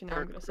conversation,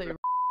 I'm gonna say.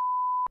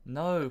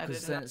 No, I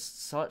because didn't then know. it's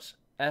such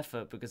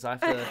effort because I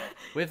have to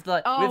with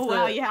like Oh with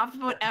wow, the you have to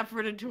put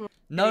effort into it.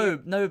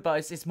 no,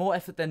 but it's more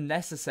effort than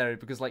necessary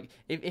because like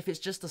if it's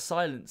just a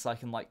silence, I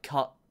can like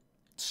cut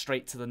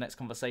straight to the next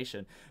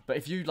conversation. But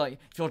if you're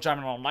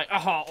jamming on like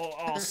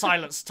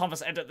silence,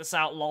 Thomas, edit this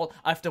out, lol.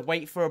 I have to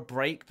wait for a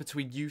break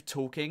between you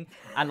talking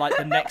and like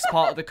the next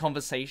part of the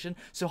conversation.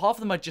 So half of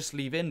them I just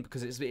leave in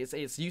because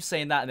it's you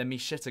saying that and then me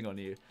shitting on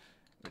you.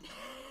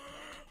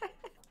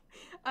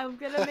 I'm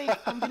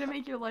gonna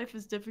make your life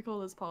as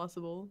difficult as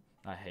possible.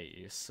 I hate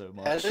you so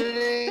much.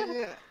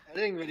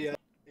 Editing video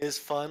is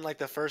fun. Like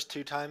the first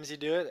 2 times you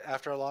do it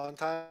after a long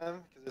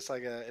time, because it's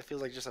like it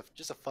feels like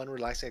just a fun,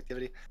 relaxing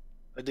activity.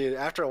 But dude,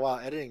 after a while,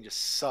 editing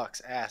just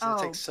sucks ass. And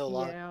it takes so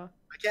long. Yeah.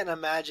 I can't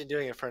imagine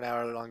doing it for an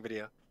hour-long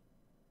video.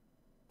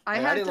 I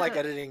Like, had I didn't to, like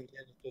editing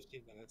in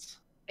 15 minutes.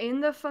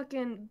 in the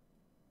fucking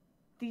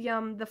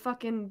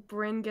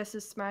Bryn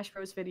guesses Smash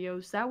Bros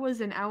videos. That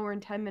was an hour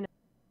and 10 minute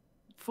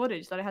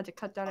footage that I had to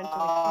cut down into like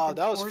Oh, fucking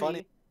that was 40.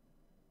 funny.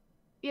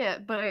 Yeah,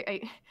 but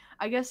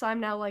I guess I'm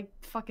now like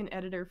fucking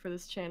editor for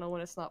this channel when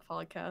it's not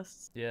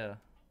podcasts. Yeah.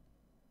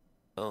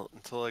 Well,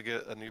 until I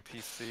get a new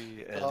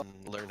PC and Well,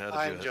 learn how to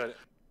I do it. enjoyed it.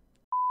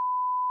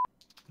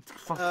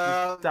 Fuck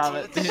you, damn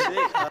it. let's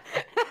see.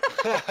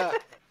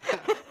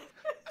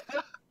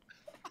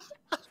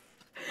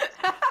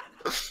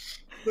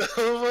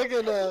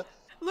 Fucking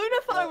Luna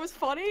thought it was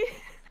funny,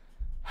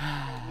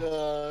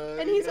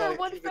 and you he's our gotta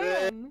one keep it in.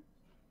 fan.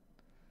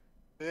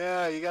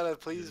 Yeah, you gotta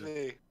please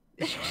me.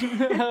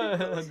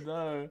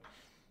 No.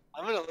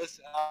 I'm gonna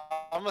listen.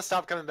 I'm gonna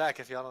stop coming back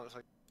if y'all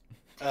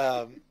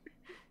don't.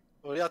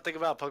 What do y'all think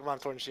about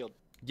Pokemon Sword and Shield?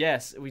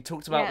 Yes, we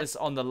talked about Yes. this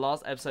on the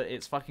last episode.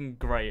 It's fucking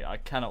great. I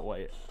cannot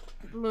wait.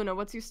 Luna,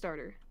 what's your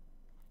starter?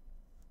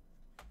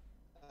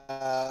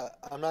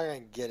 I'm not gonna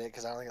get it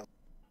because I don't think.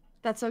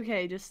 That's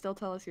okay. Just still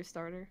tell us your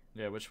starter.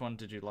 Yeah, which one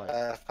did you like?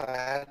 If I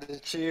had to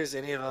choose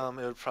any of them,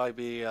 it would probably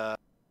be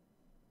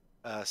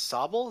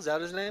Sobble. Is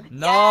that his name?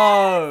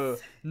 No,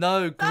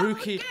 no, That was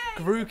Grookey. gay!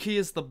 Grookey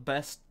is the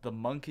best. The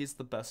monkey's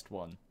the best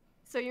one.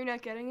 So you're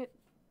not getting it?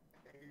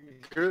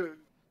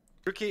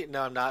 Grookey?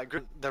 No, I'm not.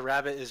 The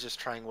rabbit is just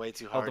trying way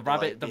too Oh, hard. the to,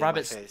 like, rabbit. The be in my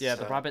rabbit's. face, Yeah,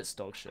 the so- rabbit's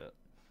dog shit.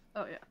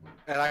 Oh yeah.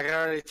 And I can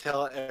already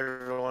tell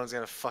everyone's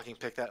gonna fucking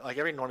pick that. Like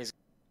every normie's.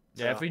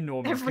 Yeah, So- every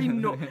normie. Every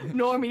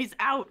normie's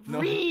out. No.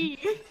 Ree.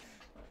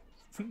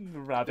 The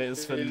rabbit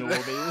is for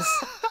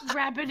normies.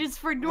 Rabbit is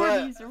for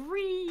normies.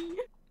 Ree.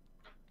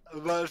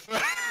 But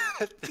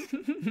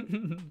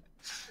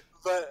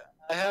but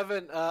I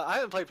haven't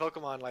played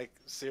Pokemon like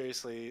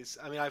seriously.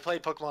 I mean, I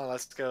played Pokemon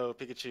Let's Go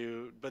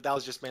Pikachu, but that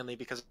was just mainly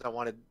because I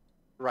wanted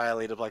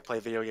Riley to like play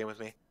a video game with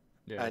me.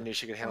 Yeah. I knew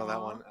she could handle that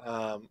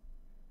Aw. one.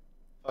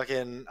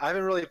 I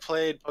haven't really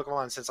played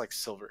Pokemon since like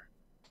Silver,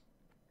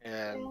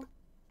 and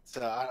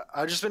so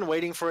I've just been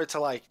waiting for it to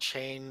like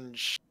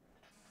change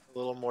a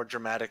little more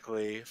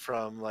dramatically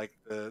from like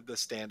the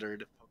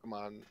standard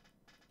Pokemon.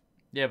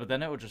 Yeah, but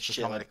then it would just Shit,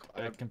 become like,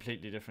 a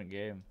completely different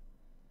game.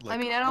 I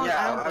mean, I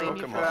don't blame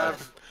you for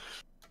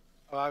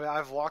that.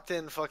 I've walked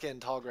in fucking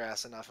tall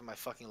grass enough in my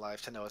fucking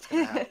life to know what's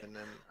gonna happen,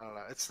 and I don't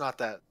know. It's not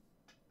that.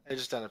 It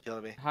just doesn't appeal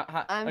to me.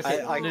 I'm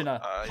Okay, so-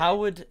 Luna,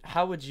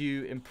 how would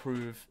you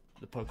improve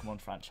the Pokemon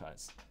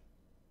franchise?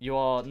 You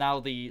are now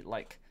the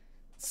like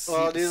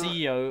Well, dude-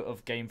 CEO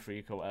of Game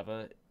Freak or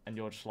whatever, and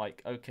you're just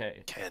like,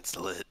 okay,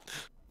 Cancel it.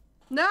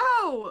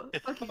 No.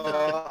 Fucking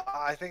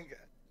I think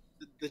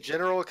the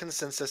general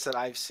consensus that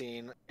I've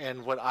seen,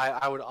 and what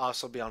I would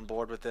also be on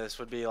board with this,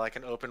 would be like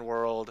an open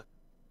world,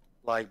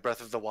 like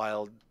Breath of the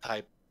Wild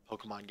type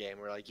Pokemon game,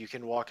 where like you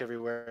can walk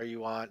everywhere you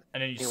want,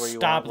 and then you anywhere you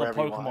stab want, the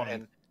wherever you want, Pokemon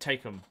and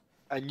take them.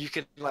 and you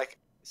can like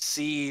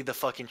see the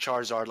fucking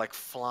Charizard like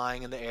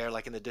flying in the air,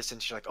 like in the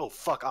distance. You're like, oh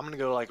fuck, I'm gonna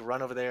go like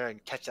run over there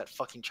and catch that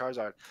fucking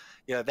Charizard.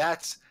 Yeah,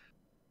 that's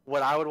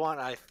what I would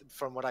want.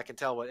 From what I can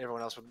tell, what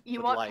everyone else would. You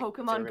would want like, if they were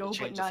Pokemon gonna Go, but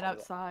change the not formula.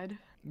 outside.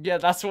 Yeah,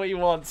 that's what he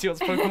wants. He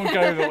wants Pokemon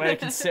Go, but where he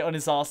can sit on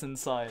his ass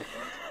inside.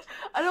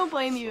 I don't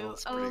blame you.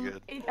 Sounds pretty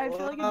good. I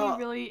feel like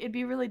it'd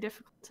be really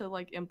difficult to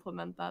like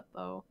implement that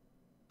though.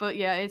 But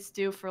yeah, it's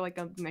due for like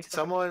a mix.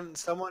 Someone,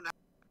 because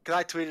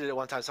I tweeted it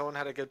one time. Someone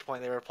had a good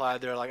point. They replied,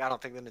 they're like, I don't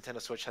think the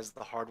Nintendo Switch has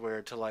the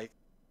hardware to like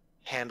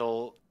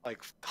handle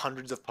like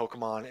hundreds of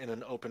Pokemon in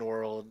an open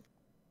world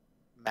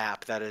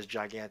map that is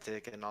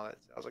gigantic and all that.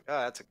 I was like, oh,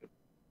 that's a good.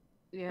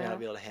 may Yeah. not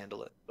be able to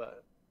handle it.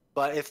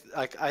 But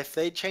if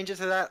they change it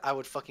to that, I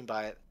would fucking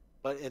buy it.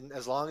 But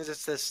as long as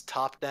it's this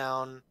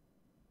top-down,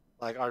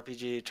 like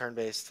RPG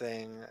turn-based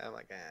thing, I'm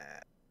like,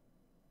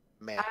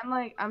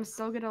 man. I'm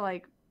still gonna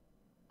like,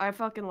 I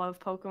fucking love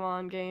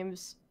Pokemon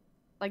games,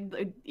 like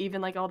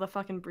even like all the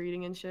fucking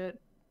breeding and shit.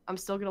 I'm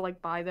still gonna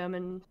like buy them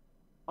and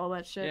all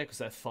that shit. Yeah, because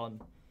they're fun.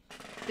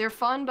 They're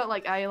fun, but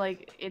like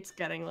it's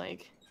getting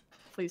like,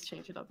 please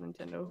change it up,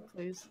 Nintendo,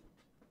 please.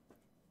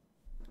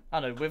 I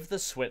don't know, with the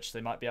Switch,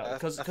 they might be able I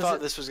because thought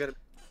this was gonna.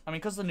 I mean,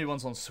 because the new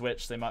one's on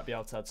Switch, they might be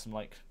able to add some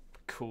like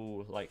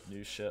cool like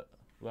new shit.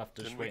 We'll have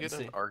to just Didn't we wait and get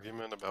see. an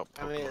argument about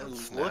I mean, Pokemon it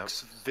Snap?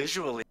 looks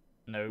visually.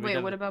 No, we Wait,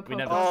 never, what about we Pokemon?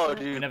 never, Oh, Snap?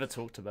 dude, we never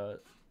talked about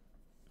it.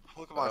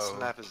 Pokemon Oh.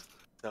 Snap is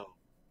dope.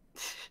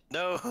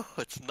 No,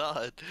 it's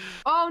not.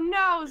 Oh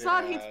no,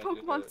 Zod hates Yeah,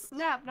 Pokemon dude.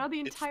 Snap. Now the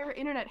entire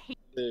internet hates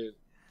Dude,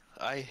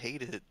 I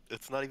hate it.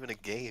 It's not even a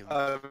game.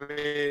 I mean,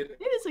 it.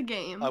 Is a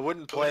game. I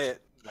wouldn't play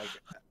it. Like,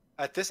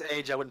 at this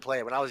age, I wouldn't play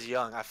it. When I was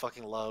young, I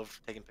fucking loved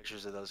taking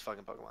pictures of those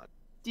fucking Pokemon.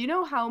 Do you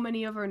know how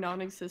many of our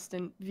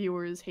non-existent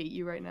viewers hate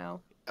you right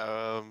now?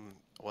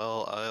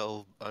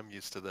 Well, I'm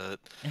used to that.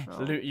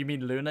 Oh. You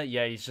mean Luna?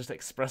 Yeah, he's just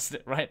expressed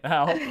it right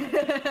now.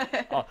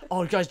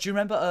 Oh, guys, do you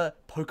remember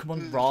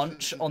Pokemon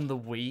Ranch on the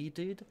Wii,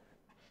 dude?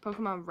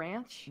 Pokemon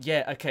Ranch?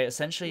 Yeah. Okay.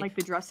 Essentially. Like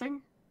the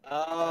dressing?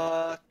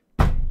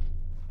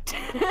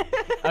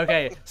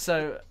 Okay.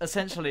 So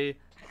essentially,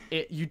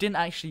 you didn't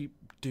actually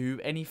do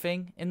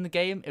anything in the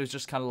game. It was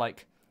just kind of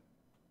like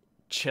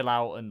chill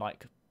out and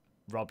like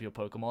rub your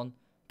Pokemon.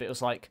 But it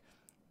was like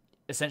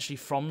essentially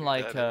from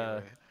like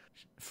That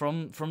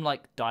anyway. from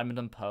like Diamond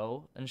and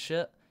Pearl and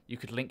shit, you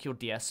could link your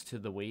DS to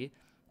the Wii,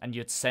 and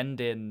you'd send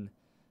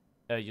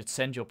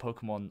your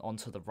Pokemon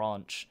onto the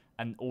ranch,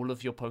 and all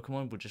of your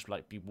Pokemon would just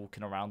like be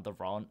walking around the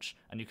ranch,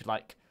 and you could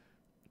like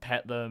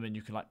pet them, and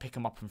you can like pick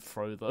them up and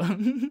throw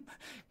them,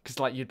 because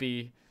like you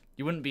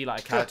wouldn't be like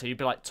a character, you'd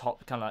be like kind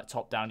of like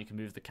top down. You can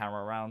move the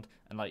camera around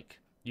and like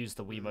use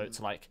the Wiimote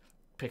to like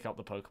pick up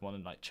the Pokemon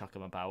and like chuck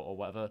them about or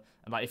whatever.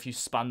 And like if you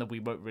span the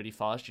Wiimote really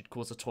fast, you'd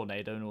cause a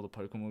tornado and all the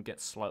Pokemon would get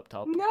slurped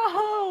up.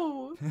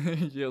 No!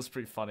 Yeah, it was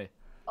pretty funny.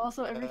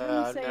 Also, every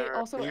time you say,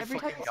 Are you every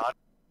time fucking you say,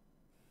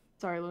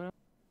 sorry, Luna.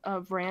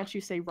 Ranch,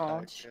 you say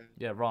ranch.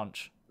 Yeah,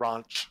 ranch.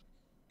 Ranch.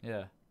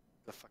 Yeah.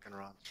 The fucking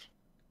ranch.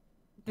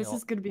 This Yeah.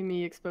 is gonna be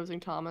me exposing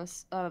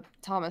Thomas.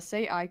 Thomas,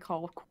 say I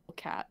call cool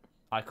cat.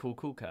 I call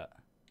cool cat.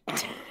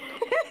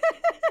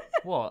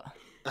 What?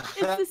 It's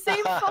the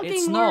same fucking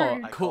It's word.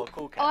 not. I Cool. call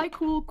cool cat. I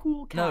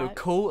cool cat. No,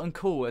 cool and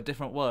cool are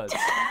different words.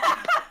 You're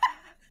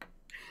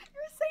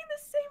saying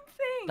the same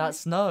thing.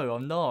 That's no,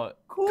 I'm not.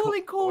 cool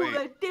and cool. Wait.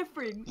 They're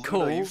different. Luna,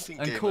 Cool you've seen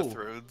and Game cool. of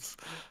Thrones.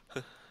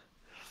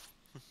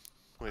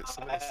 Wait,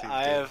 somebody's seen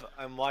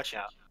I'm watching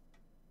out.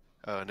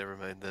 Oh, never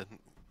mind then.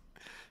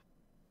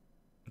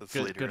 That's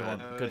Good, later good on.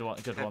 one. Good one.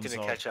 Good one. Attempting to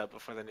Zol. catch up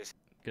before the news.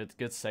 Good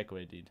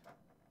segue, dude.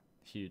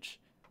 Huge.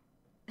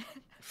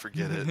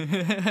 Forget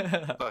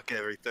it. Fuck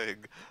everything.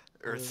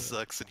 Earth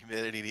sucks and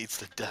humanity needs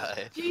to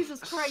die. Jesus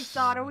Christ,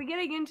 Zod, are we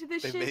getting into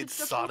this They shit? made It's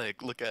the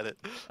Sonic. Look at it.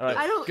 All right.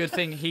 I don't- Good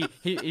thing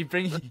he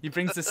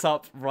brings this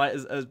up right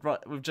as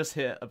right, we've just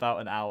hit about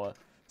an hour,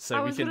 so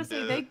I we was can. gonna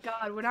say, thank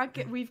God, we're not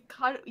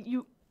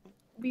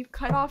we've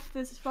cut off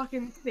this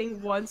fucking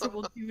thing once, and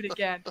we'll do it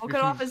again. We'll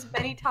cut off as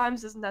many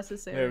times as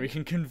necessary. Yeah, we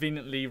can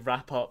conveniently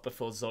wrap up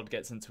before Zod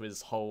gets into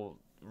his whole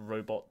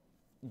robot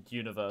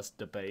universe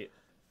debate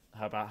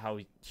about how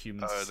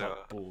humans Oh, no.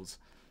 suck balls.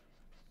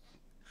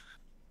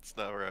 It's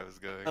not where I was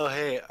going. Oh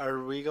hey,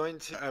 are we going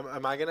to?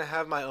 Am I gonna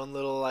have my own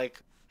little like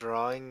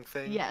drawing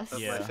thing Yes. of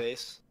Yeah. my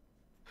face?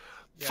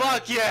 Yeah.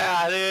 Fuck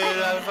yeah,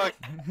 dude!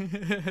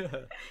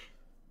 Fuck.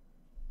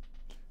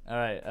 All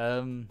right.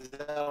 Is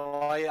that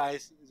why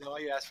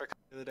you asked for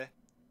the other day?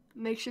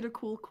 Make sure to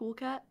cool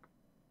cat.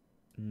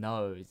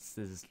 No, this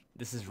is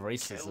Kill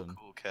racism.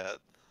 Cool Cat.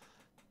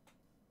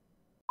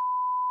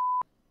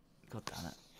 God damn it.